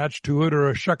value attached to it or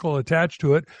a shekel attached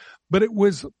to it, but it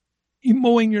was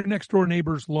mowing your next door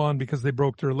neighbor's lawn because they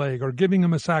broke their leg, or giving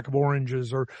them a sack of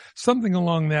oranges, or something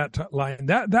along that line.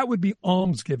 That would be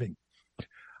almsgiving.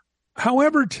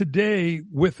 However, today,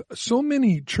 with so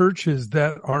many churches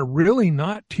that are really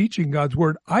not teaching God's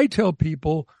word, I tell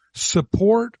people,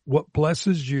 support what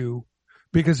blesses you,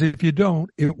 because if you don't,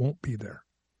 it won't be there.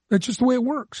 That's just the way it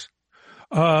works.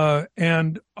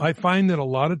 And I find that a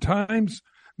lot of times,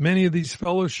 many of these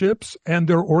fellowships and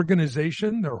their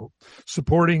organization, they're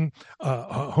supporting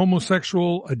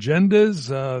homosexual agendas.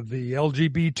 The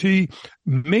LGBT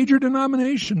major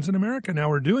denominations in America now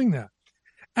are doing that.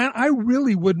 And I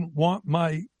really wouldn't want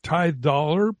my tithe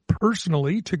dollar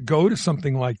personally to go to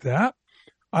something like that.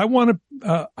 I want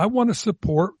to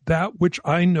support that which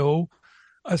I know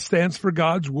stands for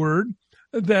God's word,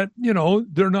 that, you know,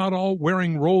 they're not all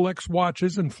wearing Rolex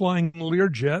watches and flying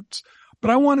Learjets,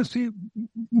 but I want to see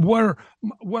where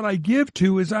what I give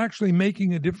to is actually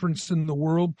making a difference in the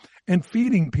world and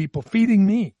feeding people, feeding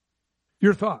me.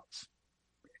 Your thoughts?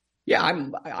 Yeah,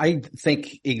 I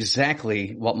think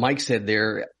exactly what Mike said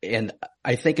there. And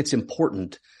I think it's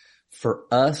important for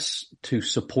us to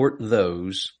support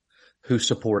those who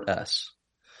support us,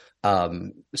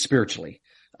 spiritually.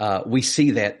 We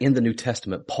see that in the New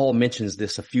Testament. Paul mentions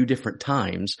this a few different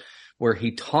times where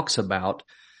he talks about,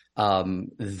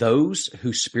 those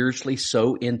who spiritually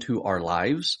sow into our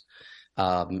lives,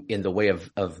 in the way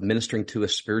of ministering to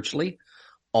us spiritually,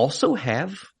 also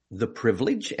have the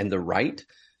privilege and the right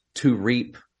to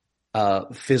reap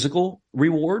physical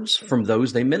rewards from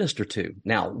those they minister to.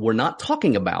 Now, we're not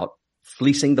talking about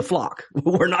fleecing the flock.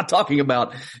 We're not talking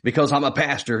about because I'm a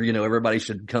pastor, everybody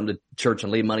should come to church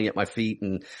and lay money at my feet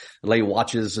and lay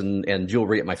watches and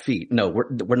jewelry at my feet. No,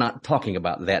 we're not talking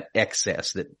about that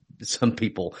excess that some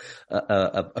people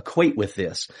equate with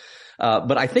this.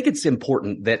 But I think it's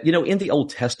important that, in the Old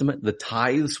Testament, the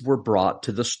tithes were brought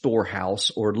to the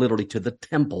storehouse or literally to the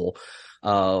temple,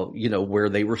 where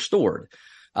they were stored.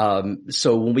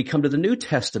 So when we come to the New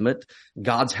Testament,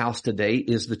 God's house today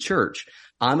is the church.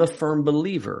 I'm a firm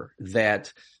believer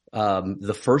that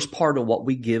the first part of what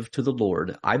we give to the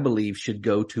Lord, I believe, should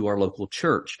go to our local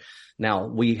church. Now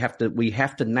we have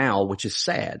to now, which is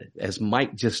sad, as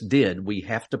Mike just did, we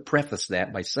have to preface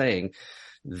that by saying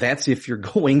that's if you're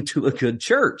going to a good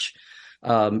church.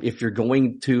 If you're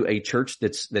going to a church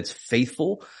that's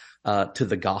faithful to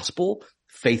the gospel,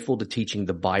 faithful to teaching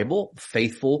the Bible,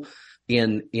 faithful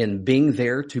in being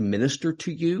there to minister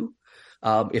to you.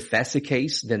 If that's the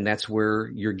case, then that's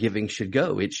where your giving should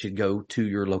go. It should go to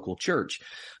your local church.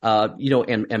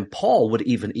 And Paul would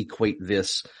even equate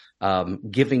this,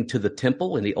 giving to the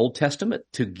temple in the Old Testament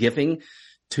to giving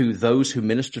to those who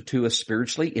minister to us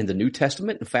spiritually in the New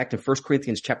Testament. In fact, in 1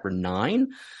 Corinthians chapter 9,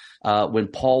 when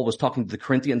Paul was talking to the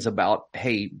Corinthians about,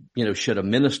 hey, should a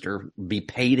minister be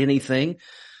paid anything?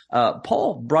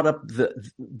 Paul brought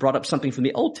up something from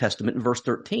the Old Testament in verse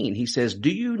 13. He says, do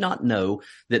you not know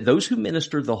that those who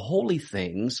minister the holy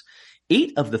things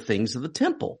eat of the things of the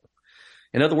temple?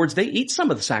 In other words, they eat some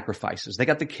of the sacrifices. They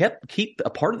got to keep a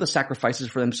part of the sacrifices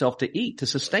for themselves to eat, to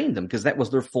sustain them, because that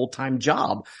was their full-time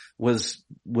job, was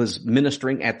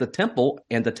ministering at the temple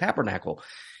and the tabernacle.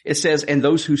 It says, and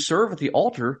those who serve at the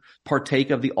altar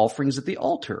partake of the offerings at the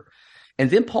altar. And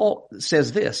then Paul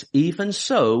says this, even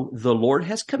so, the Lord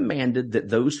has commanded that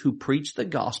those who preach the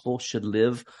gospel should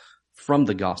live from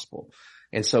the gospel.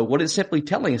 And so what it's simply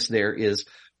telling us there is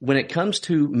when it comes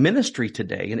to ministry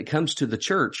today and it comes to the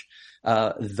church,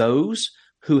 those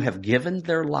who have given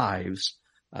their lives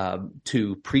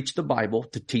to preach the Bible,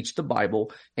 to teach the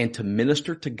Bible, and to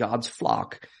minister to God's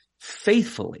flock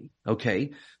faithfully,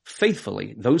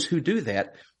 those who do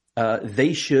that,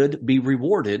 they should be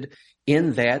rewarded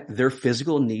in that their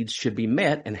physical needs should be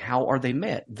met. And how are they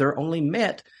met? They're only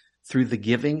met through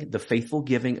the faithful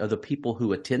giving of the people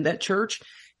who attend that church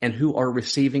and who are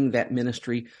receiving that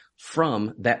ministry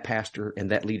from that pastor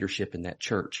and that leadership in that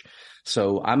church.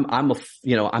 So I'm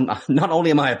not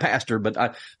only am I a pastor,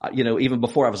 but even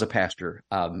before I was a pastor,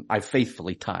 I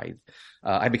faithfully tithe.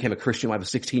 I became a Christian when I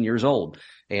was 16 years old.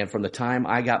 And from the time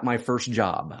I got my first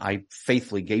job, I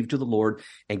faithfully gave to the Lord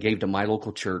and gave to my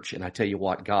local church. And I tell you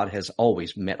what, God has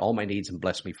always met all my needs and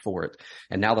blessed me for it.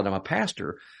 And now that I'm a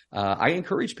pastor, I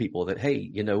encourage people that,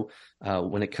 hey,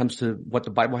 when it comes to what the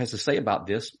Bible has to say about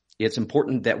this, it's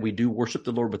important that we do worship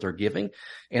the Lord with our giving.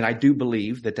 And I do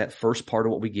believe that first part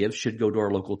of what we give should go to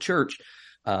our local church.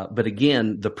 But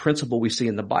again, the principle we see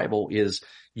in the Bible is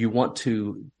you want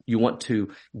to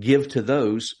give to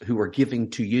those who are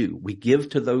giving to you. We give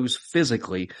to those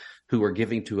physically who are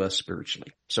giving to us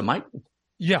spiritually. So Mike?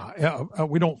 Yeah,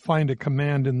 we don't find a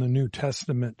command in the New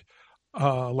Testament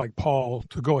like Paul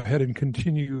to go ahead and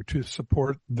continue to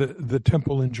support the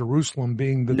temple in Jerusalem,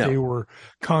 being that they were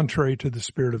contrary to the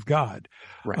Spirit of God.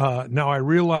 Right. Now I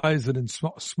realize that in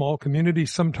small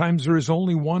communities, sometimes there is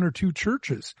only one or two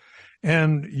churches,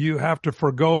 and you have to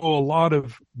forego a lot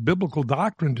of biblical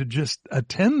doctrine to just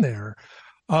attend there.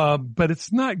 But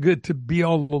it's not good to be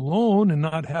all alone and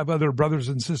not have other brothers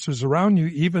and sisters around you,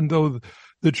 even though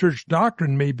the church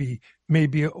doctrine may be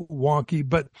wonky.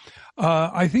 But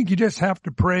I think you just have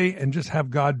to pray and just have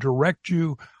God direct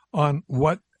you on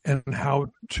what and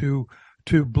how to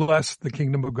bless the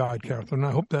kingdom of God, Catherine.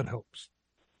 I hope that helps.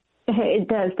 It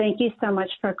does. Thank you so much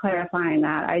for clarifying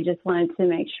that. I just wanted to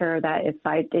make sure that if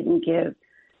I didn't give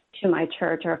to my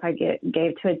church or if I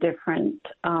gave to a different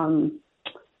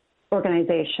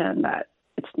organization, that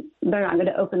they're not going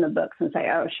to open the books and say,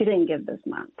 "Oh, she didn't give this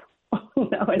month."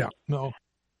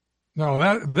 No,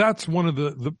 that's one of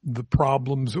the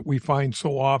problems that we find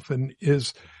so often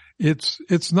is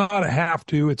it's not a have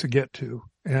to, it's a get to.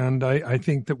 And I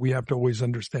think that we have to always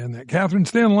understand that. Catherine,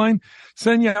 stay in line.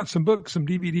 Send you out some books, some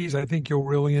DVDs I think you'll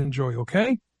really enjoy,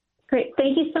 okay? Great.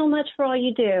 Thank you so much for all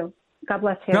you do. God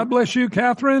bless you. God bless you,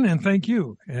 Catherine, and thank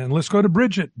you. And let's go to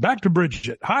Bridget. Back to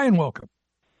Bridget. Hi and welcome.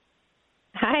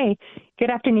 Hi. Good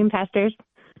afternoon, pastors.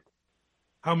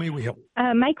 How may we help?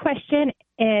 My question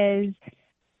is,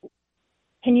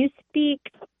 can you speak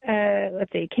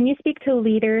to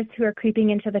leaders who are creeping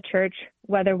into the church,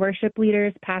 whether worship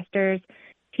leaders, pastors,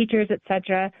 teachers,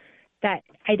 etc., that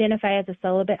identify as a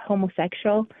celibate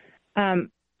homosexual?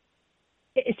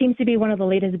 it seems to be one of the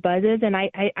latest buzzes, and I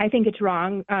think it's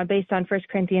wrong based on 1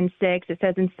 Corinthians 6. It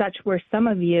says, "And such were some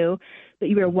of you, but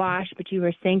you were washed, but you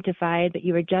were sanctified, but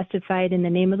you were justified in the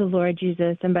name of the Lord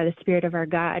Jesus and by the Spirit of our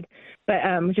God." But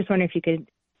just wondering if you could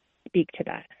speak to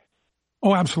that.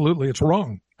 Oh, absolutely. It's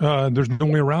wrong. There's no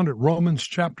way around it. Romans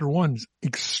chapter 1 is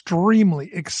extremely,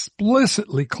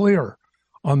 explicitly clear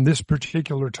on this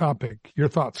particular topic. Your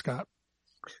thoughts, Scott?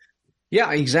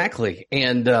 Yeah, exactly.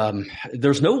 And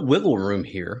there's no wiggle room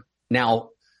here.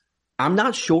 Now, I'm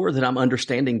not sure that I'm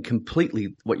understanding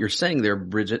completely what you're saying there,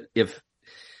 Bridget. If,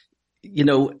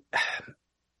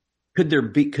 could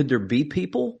there be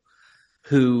people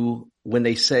who, when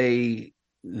they say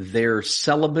they're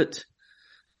celibate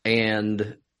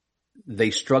and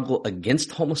they struggle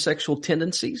against homosexual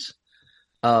tendencies,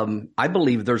 I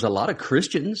believe there's a lot of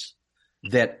Christians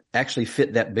that actually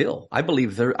fit that bill. I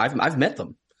believe I've met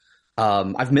them.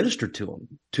 I've ministered to them,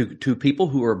 to people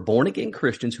who are born again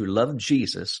Christians who love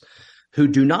Jesus, who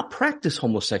do not practice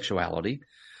homosexuality,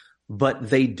 but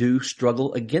they do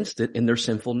struggle against it in their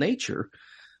sinful nature.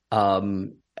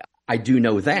 I do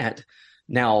know that.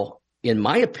 Now, in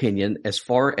my opinion, as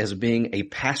far as being a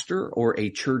pastor or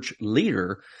a church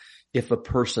leader, if a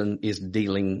person is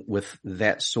dealing with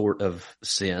that sort of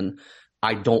sin,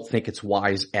 I don't think it's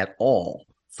wise at all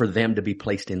for them to be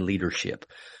placed in leadership.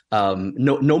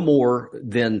 No more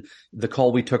than the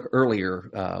call we took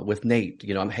earlier, with Nate.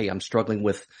 I'm struggling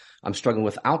with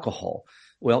alcohol.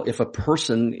 Well, if a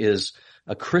person is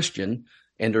a Christian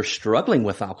and they're struggling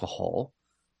with alcohol,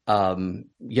 they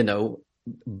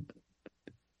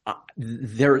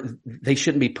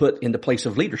shouldn't be put in the place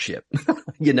of leadership,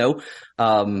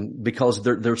 because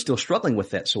they're still struggling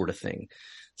with that sort of thing.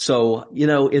 So,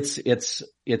 it's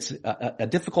a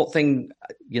difficult thing,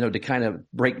 to kind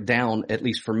of break down, at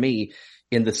least for me,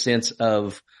 in the sense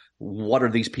of what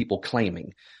are these people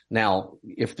claiming? Now,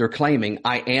 if they're claiming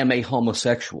I am a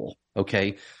homosexual,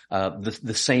 okay,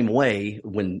 the same way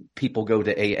when people go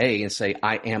to AA and say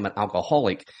I am an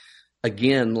alcoholic,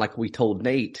 again, like we told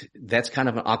Nate, that's kind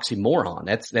of an oxymoron.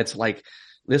 That's like,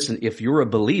 listen, if you're a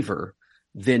believer,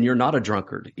 then you're not a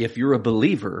drunkard. If you're a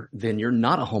believer, then you're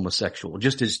not a homosexual.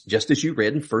 Just as you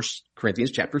read in 1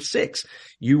 Corinthians chapter 6,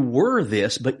 you were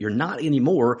this, but you're not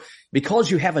anymore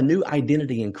because you have a new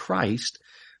identity in Christ.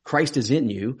 Christ is in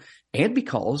you. And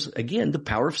because, again, the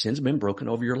power of sin has been broken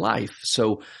over your life.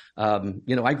 So, I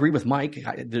agree with Mike.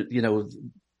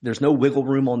 There's no wiggle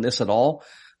room on this at all.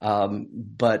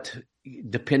 But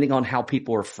depending on how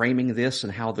people are framing this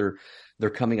and how they're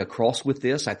coming across with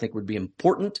this, I think would be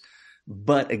important.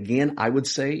 But again, I would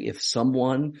say if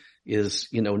someone is,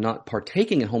 not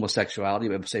partaking in homosexuality,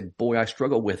 but say, boy, I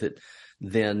struggle with it,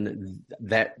 then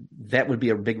that would be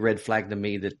a big red flag to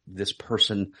me that this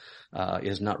person,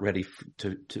 is not ready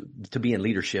to be in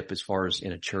leadership as far as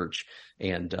in a church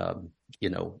and,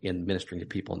 in ministering to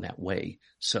people in that way.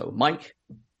 So, Mike?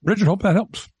 Bridget, hope that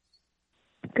helps.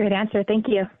 Great answer. Thank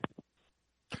you.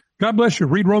 God bless you.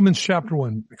 Read Romans chapter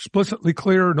 1. Explicitly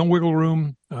clear, no wiggle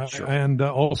room. Sure. And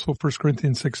also 1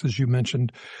 Corinthians 6, as you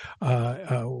mentioned.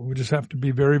 We just have to be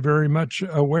very, very much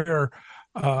aware,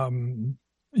 of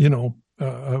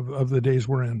the days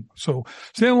we're in. So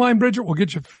stay on the line, Bridget. We'll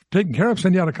get you taken care of.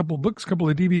 Send you out a couple of books, a couple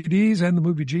of DVDs, and the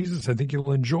movie Jesus. I think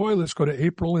you'll enjoy. Let's go to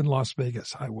April in Las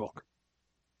Vegas. Hi, Wilk.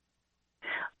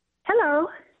 Hello.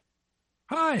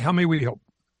 Hi. How may we help?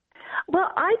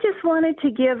 Well, I just wanted to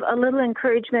give a little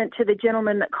encouragement to the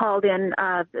gentleman that called in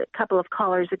a couple of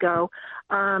callers ago.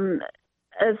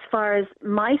 As far as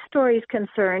my story is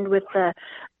concerned with the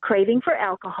craving for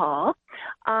alcohol,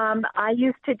 I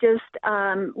used to just,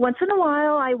 once in a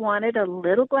while, I wanted a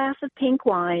little glass of pink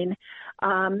wine,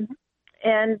 and,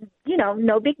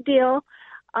 no big deal,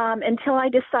 until I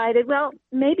decided, well,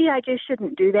 maybe I just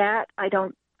shouldn't do that. I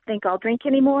don't think I'll drink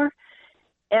anymore.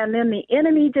 And then the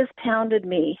enemy just pounded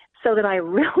me so that I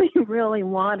really, really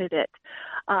wanted it.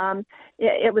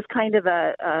 It was kind of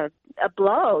a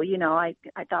blow, I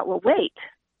thought, well, wait,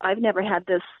 I've never had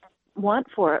this want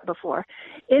for it before.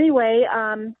 Anyway,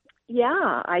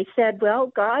 I said, well,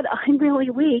 God, I'm really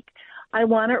weak. I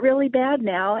want it really bad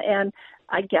now, and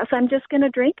I guess I'm just going to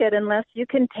drink it unless you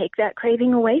can take that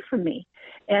craving away from me.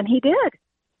 And he did.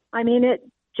 I mean, it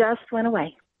just went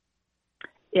away.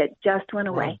 It just went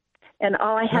away. And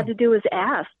all I had to do was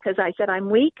ask, because I said,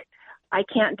 I'm weak. I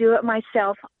can't do it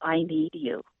myself. I need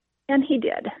you. And he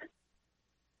did.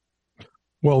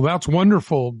 Well, that's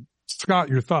wonderful. Scott,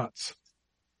 your thoughts?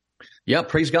 Yeah,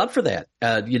 praise God for that.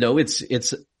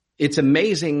 It's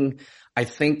amazing, I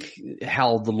think,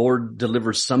 how the Lord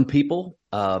delivers some people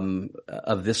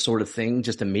of this sort of thing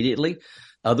just immediately.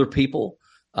 Other people,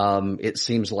 It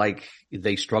seems like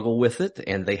they struggle with it,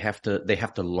 and they have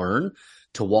to learn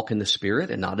to walk in the Spirit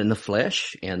and not in the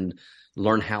flesh, and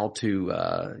learn how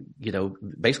to,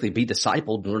 basically be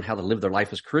discipled and learn how to live their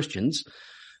life as Christians.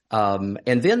 And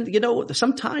then,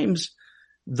 sometimes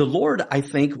the Lord, I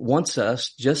think, wants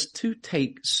us just to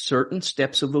take certain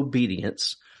steps of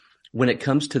obedience when it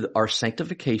comes to our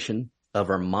sanctification of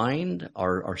our mind,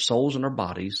 our souls, and our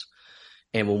bodies.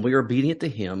 And when we are obedient to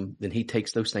Him, then He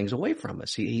takes those things away from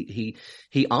us. He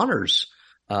honors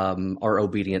our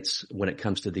obedience when it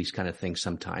comes to these kind of things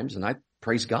sometimes. And I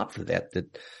praise God for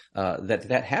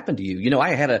that happened to you.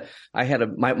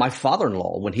 My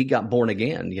father-in-law, when he got born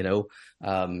again,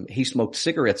 he smoked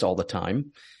cigarettes all the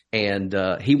time, and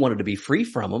he wanted to be free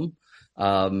from them,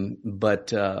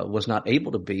 but was not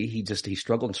able to be. He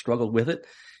struggled with it.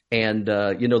 And,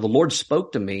 the Lord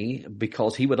spoke to me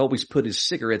because he would always put his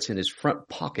cigarettes in his front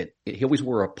pocket. He always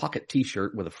wore a pocket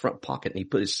t-shirt with a front pocket, and he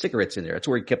put his cigarettes in there. That's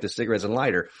where he kept his cigarettes and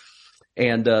lighter.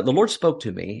 And, the Lord spoke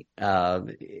to me,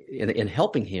 in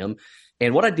helping him.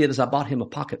 And what I did is I bought him a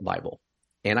pocket Bible.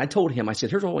 And I told him, I said,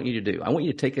 here's what I want you to do. I want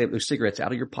you to take those cigarettes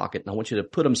out of your pocket, and I want you to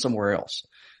put them somewhere else.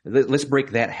 Let's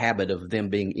break that habit of them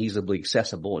being easily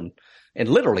accessible and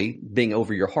literally being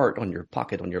over your heart on your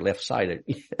pocket on your left side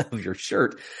of your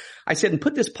shirt. I said, and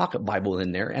put this pocket Bible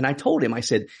in there. And I told him, I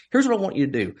said, here's what I want you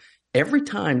to do. Every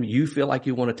time you feel like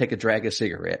you want to take a drag of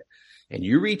cigarette and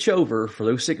you reach over for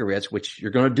those cigarettes, which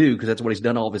you're going to do because that's what he's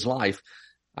done all of his life,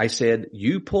 I said,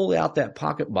 you pull out that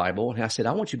pocket Bible, and I said,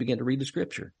 I want you to begin to read the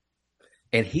Scripture.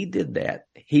 And he did that.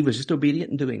 He was just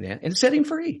obedient in doing that, and set him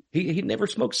free. He never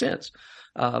smoked since.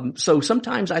 So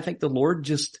sometimes I think the Lord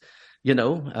just,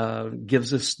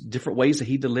 gives us different ways that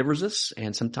He delivers us.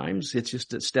 And sometimes it's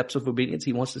just steps of obedience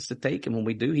He wants us to take. And when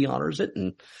we do, He honors it.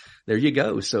 And there you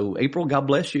go. So April, God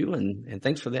bless you. And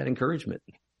thanks for that encouragement.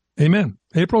 Amen.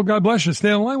 April, God bless you.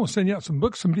 Stay online. We'll send you out some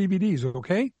books, some DVDs.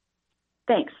 Okay.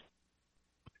 Thanks.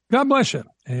 God bless you.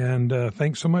 And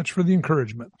thanks so much for the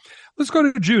encouragement. Let's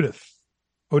go to Judith,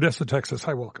 Odessa, Texas.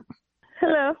 Hi, welcome.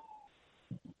 Hello.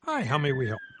 Hi, how may we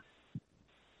help?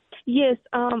 Yes,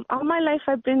 all my life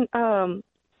I've been, going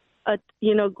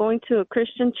to a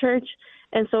Christian church,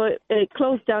 and so it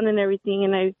closed down and everything,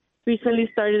 and I recently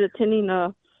started attending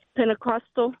a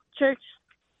Pentecostal church,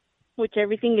 which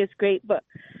everything is great, but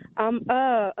I'm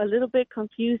a little bit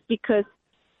confused because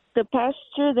the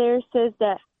pastor there says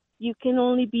that you can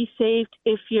only be saved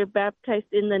if you're baptized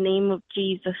in the name of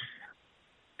Jesus.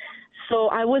 So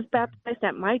I was baptized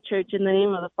at my church in the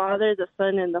name of the Father, the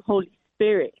Son, and the Holy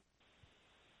Spirit.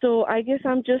 So I guess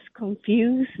I'm just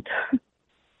confused.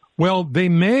 Well, they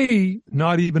may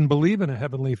not even believe in a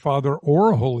Heavenly Father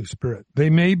or a Holy Spirit. They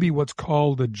may be what's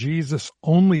called a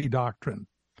Jesus-only doctrine,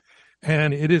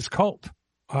 and it is cult.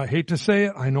 I hate to say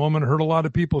it. I know I'm going to hurt a lot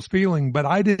of people's feeling, but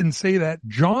I didn't say that.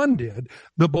 John did,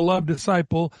 the beloved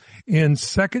disciple, in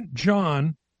 2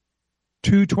 John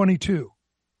 2:22.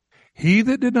 He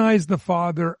that denies the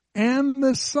Father and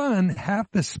the Son hath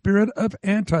the spirit of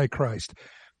Antichrist.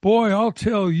 Boy, I'll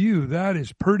tell you, that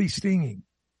is pretty stinging.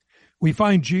 We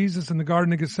find Jesus in the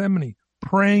Garden of Gethsemane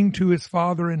praying to his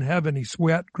Father in heaven. He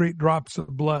sweat great drops of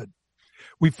blood.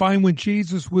 We find when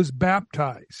Jesus was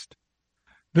baptized,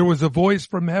 there was a voice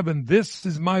from heaven, "This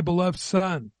is my beloved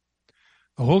Son."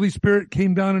 The Holy Spirit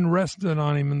came down and rested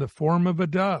on him in the form of a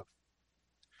dove.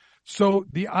 So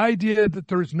the idea that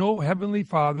there is no Heavenly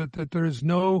Father, that there is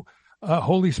no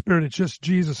Holy Spirit, it's just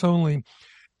Jesus only,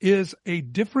 is a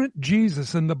different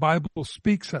Jesus than the Bible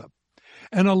speaks of.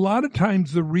 And a lot of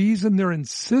times the reason they're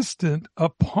insistent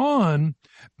upon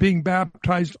being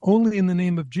baptized only in the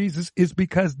name of Jesus is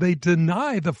because they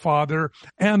deny the Father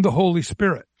and the Holy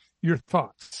Spirit. Your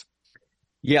thoughts?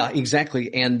 Yeah,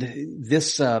 exactly. And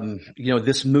this,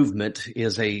 this movement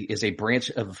is a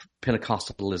branch of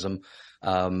Pentecostalism.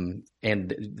 And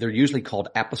they're usually called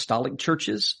apostolic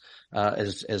churches,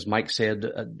 as Mike said,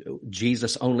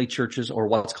 Jesus only churches, or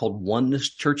what's called oneness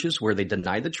churches, where they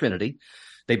deny the Trinity.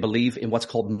 They believe in what's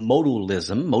called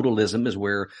modalism. Modalism is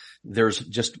where there's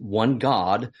just one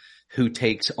God who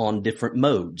takes on different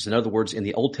modes. In other words, in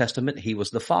the Old Testament, he was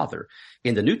the Father.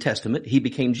 In the New Testament, he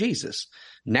became Jesus.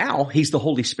 Now he's the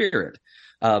Holy Spirit.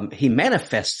 He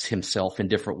manifests himself in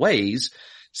different ways.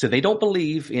 So they don't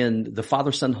believe in the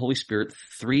Father, Son, Holy Spirit,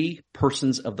 three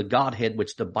persons of the Godhead,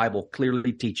 which the Bible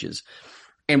clearly teaches.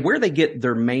 And where they get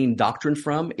their main doctrine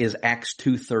from is Acts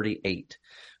 2:38,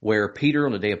 where Peter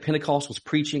on the day of Pentecost was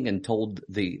preaching and told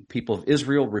the people of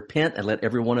Israel, "Repent and let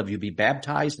every one of you be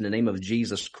baptized in the name of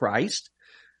Jesus Christ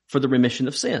for the remission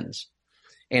of sins.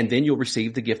 And then you'll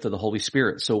receive the gift of the Holy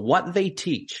Spirit." So what they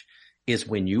teach is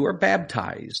when you are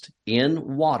baptized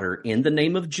in water in the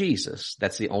name of Jesus.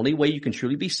 That's the only way you can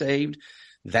truly be saved.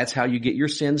 That's how you get your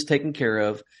sins taken care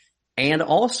of. And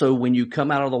also when you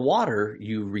come out of the water,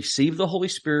 you receive the Holy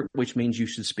Spirit, which means you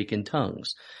should speak in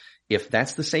tongues. If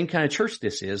that's the same kind of church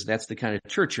this is, that's the kind of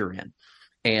church you're in.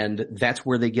 And that's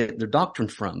where they get their doctrine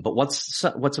from. But what's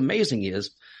amazing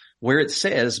is where it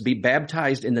says, be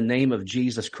baptized in the name of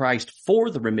Jesus Christ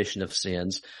for the remission of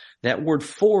sins, that word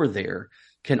for there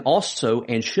can also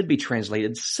and should be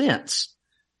translated since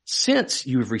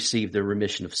you've received the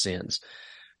remission of sins.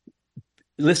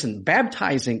 Listen,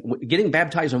 getting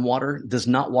baptized in water does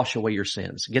not wash away your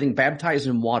sins. Getting baptized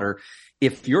in water,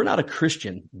 if you're not a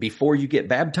Christian before you get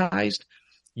baptized,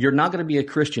 you're not going to be a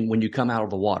Christian when you come out of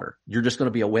the water. You're just going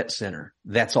to be a wet sinner.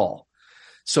 That's all.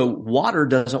 So water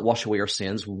doesn't wash away our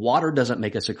sins. Water doesn't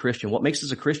make us a Christian. What makes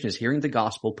us a Christian is hearing the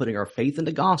gospel, putting our faith in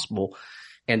the gospel.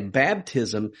 And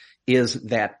baptism is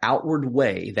that outward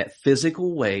way, that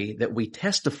physical way that we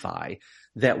testify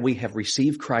that we have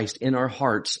received Christ in our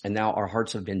hearts, and now our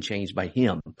hearts have been changed by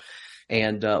him.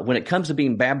 And when it comes to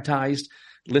being baptized,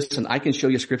 listen, I can show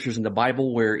you scriptures in the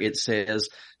Bible where it says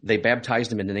they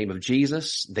baptized him in the name of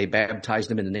Jesus. They baptized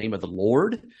him in the name of the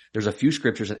Lord. There's a few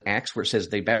scriptures in Acts where it says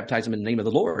they baptized him in the name of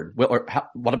the Lord. Well,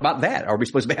 what about that? Are we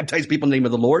supposed to baptize people in the name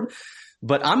of the Lord?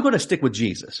 But I'm going to stick with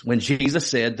Jesus. When Jesus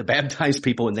said to baptize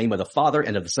people in the name of the Father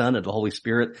and of the Son and of the Holy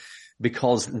Spirit,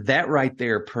 because that right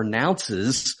there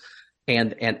pronounces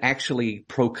and actually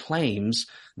proclaims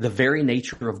the very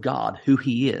nature of God, who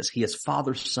he is. He is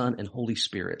Father, Son, and Holy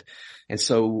Spirit. And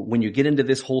so when you get into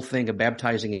this whole thing of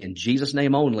baptizing in Jesus'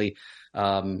 name only,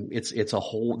 there's a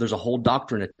whole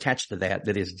doctrine attached to that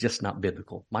is just not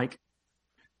biblical. Mike?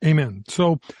 Amen.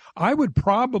 So I would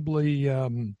probably,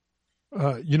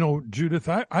 Judith,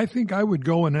 I think I would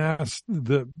go and ask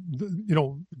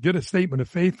get a statement of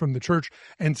faith from the church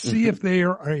and see if they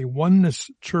are a oneness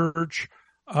church,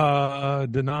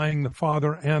 denying the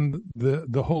Father and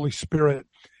the Holy Spirit.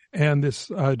 And this,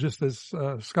 just as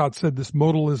Scott said, this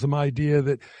modalism idea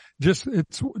that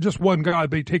it's just one God,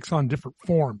 but he takes on different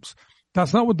forms.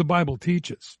 That's not what the Bible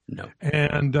teaches. No.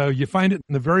 And you find it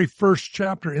in the very first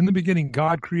chapter. In the beginning,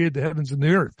 God created the heavens and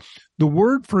the earth. The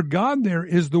word for God there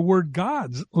is the word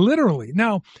gods, literally.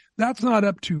 Now, that's not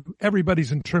up to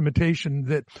everybody's interpretation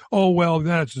that,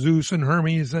 that's Zeus and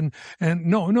Hermes and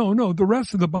no. The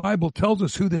rest of the Bible tells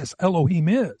us who this Elohim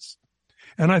is.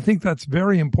 And I think that's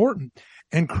very important.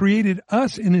 And created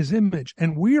us in his image.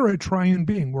 And we are a triune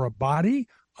being. We're a body,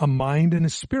 a mind, and a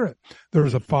spirit.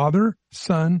 There's a Father,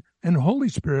 Son, and Holy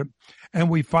Spirit, and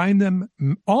we find them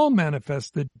all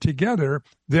manifested together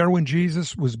there when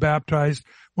Jesus was baptized,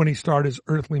 when he started his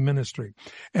earthly ministry.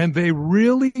 And they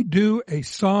really do a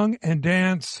song and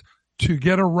dance to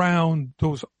get around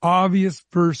those obvious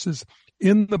verses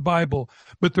in the Bible,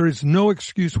 but there is no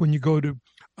excuse when you go to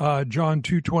John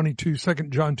 2:22, 2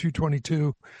 John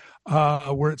 2:22,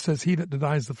 where it says, he that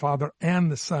denies the Father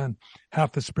and the Son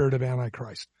hath the spirit of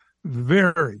Antichrist.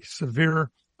 Very severe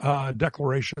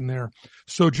declaration there.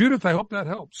 So Judith, I hope that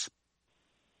helps.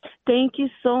 Thank you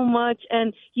so much.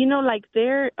 And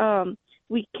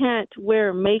we can't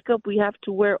wear makeup. We have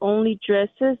to wear only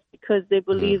dresses because they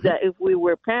believe that if we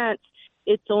wear pants,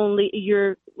 it's only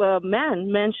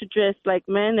men should dress like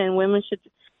men and women should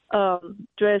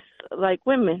dress like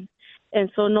women.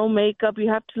 And so no makeup. You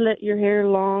have to let your hair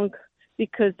long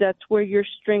because that's where your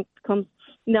strength comes.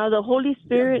 Now the Holy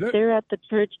Spirit there at the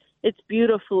church, it's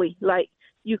beautifully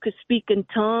you could speak in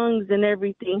tongues and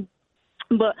everything.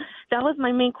 But that was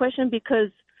my main question because,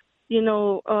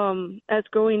 as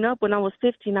growing up, when I was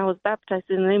 15, I was baptized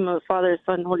in the name of the Father,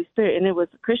 Son, and Holy Spirit, and it was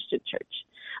a Christian church,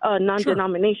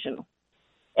 non-denominational.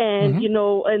 Sure. And,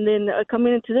 and then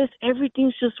coming into this,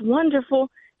 everything's just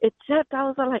wonderful, except I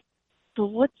was like, so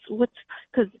what's,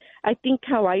 because I think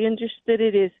how I understood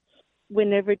it is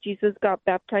whenever Jesus got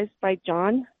baptized by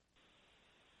John,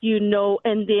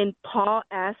 and then Paul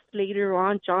asked later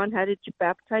on, John, how did you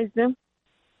baptize them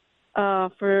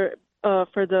for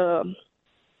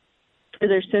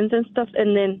their sins and stuff?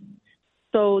 And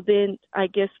then I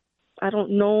guess, I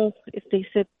don't know if they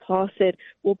said, Paul said,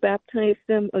 we'll baptize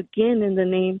them again in the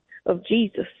name of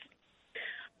Jesus.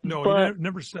 No, it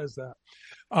never says that.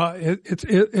 I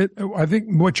think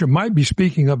what you might be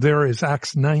speaking of there is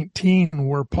Acts 19,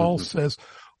 where Paul says,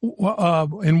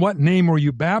 in what name were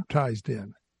you baptized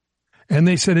in? And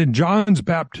they said in John's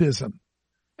baptism.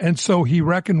 And so he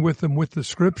reckoned with them with the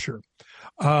scripture.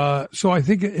 So I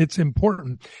think it's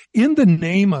important. In the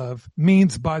name of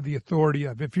means by the authority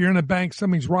of. If you're in a bank,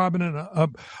 somebody's robbing and a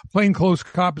plainclothes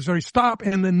cop is already stop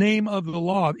in the name of the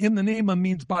law. In the name of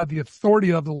means by the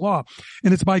authority of the law.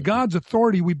 And it's by God's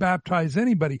authority we baptize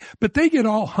anybody. But they get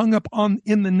all hung up on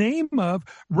in the name of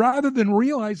rather than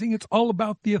realizing it's all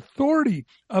about the authority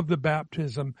of the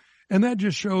baptism. And that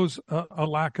just shows a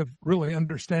lack of really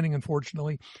understanding,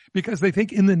 unfortunately, because they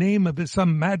think in the name of is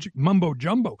some magic mumbo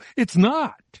jumbo. It's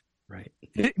not. Right.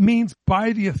 It means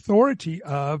by the authority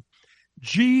of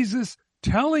Jesus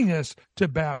telling us to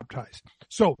baptize.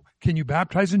 So can you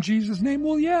baptize in Jesus' name?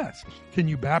 Well, yes. Can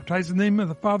you baptize in the name of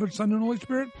the Father, Son, and Holy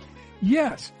Spirit?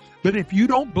 Yes. But if you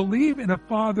don't believe in a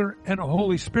Father and a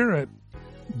Holy Spirit,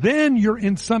 then you're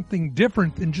in something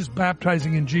different than just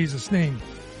baptizing in Jesus' name.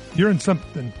 You're in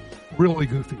something really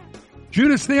goofy.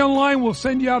 Judas, stay online. We'll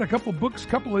send you out a couple books,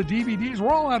 couple of DVDs.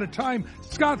 We're all out of time.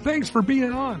 Scott, thanks for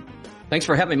being on. Thanks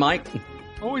for having me, Mike.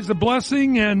 Always a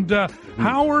blessing. And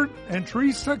Howard and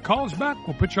Teresa, call us back.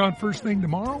 We'll put you on first thing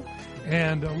tomorrow.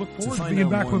 And look forward to being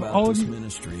back with all of you.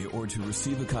 Ministry or to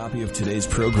receive a copy of today's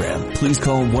program, please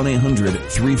call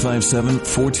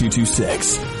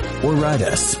 1-800-357-4226 or write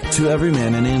us to Every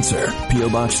Man an Answer, P.O.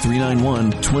 Box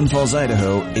 391, Twin Falls,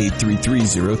 Idaho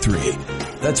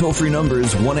 83303. That toll-free number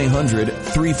is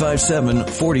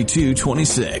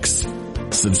 1-800-357-4226.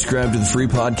 Subscribe to the free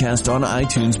podcast on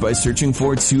iTunes by searching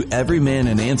for To Every Man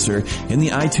an Answer in the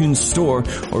iTunes store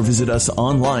or visit us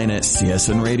online at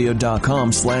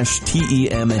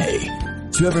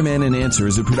csnradio.com/TEMA. To Every Man an Answer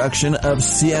is a production of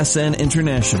CSN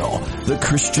International, the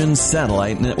Christian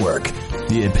Satellite Network.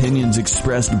 The opinions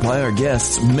expressed by our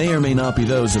guests may or may not be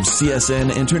those of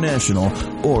CSN International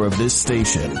or of this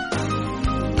station.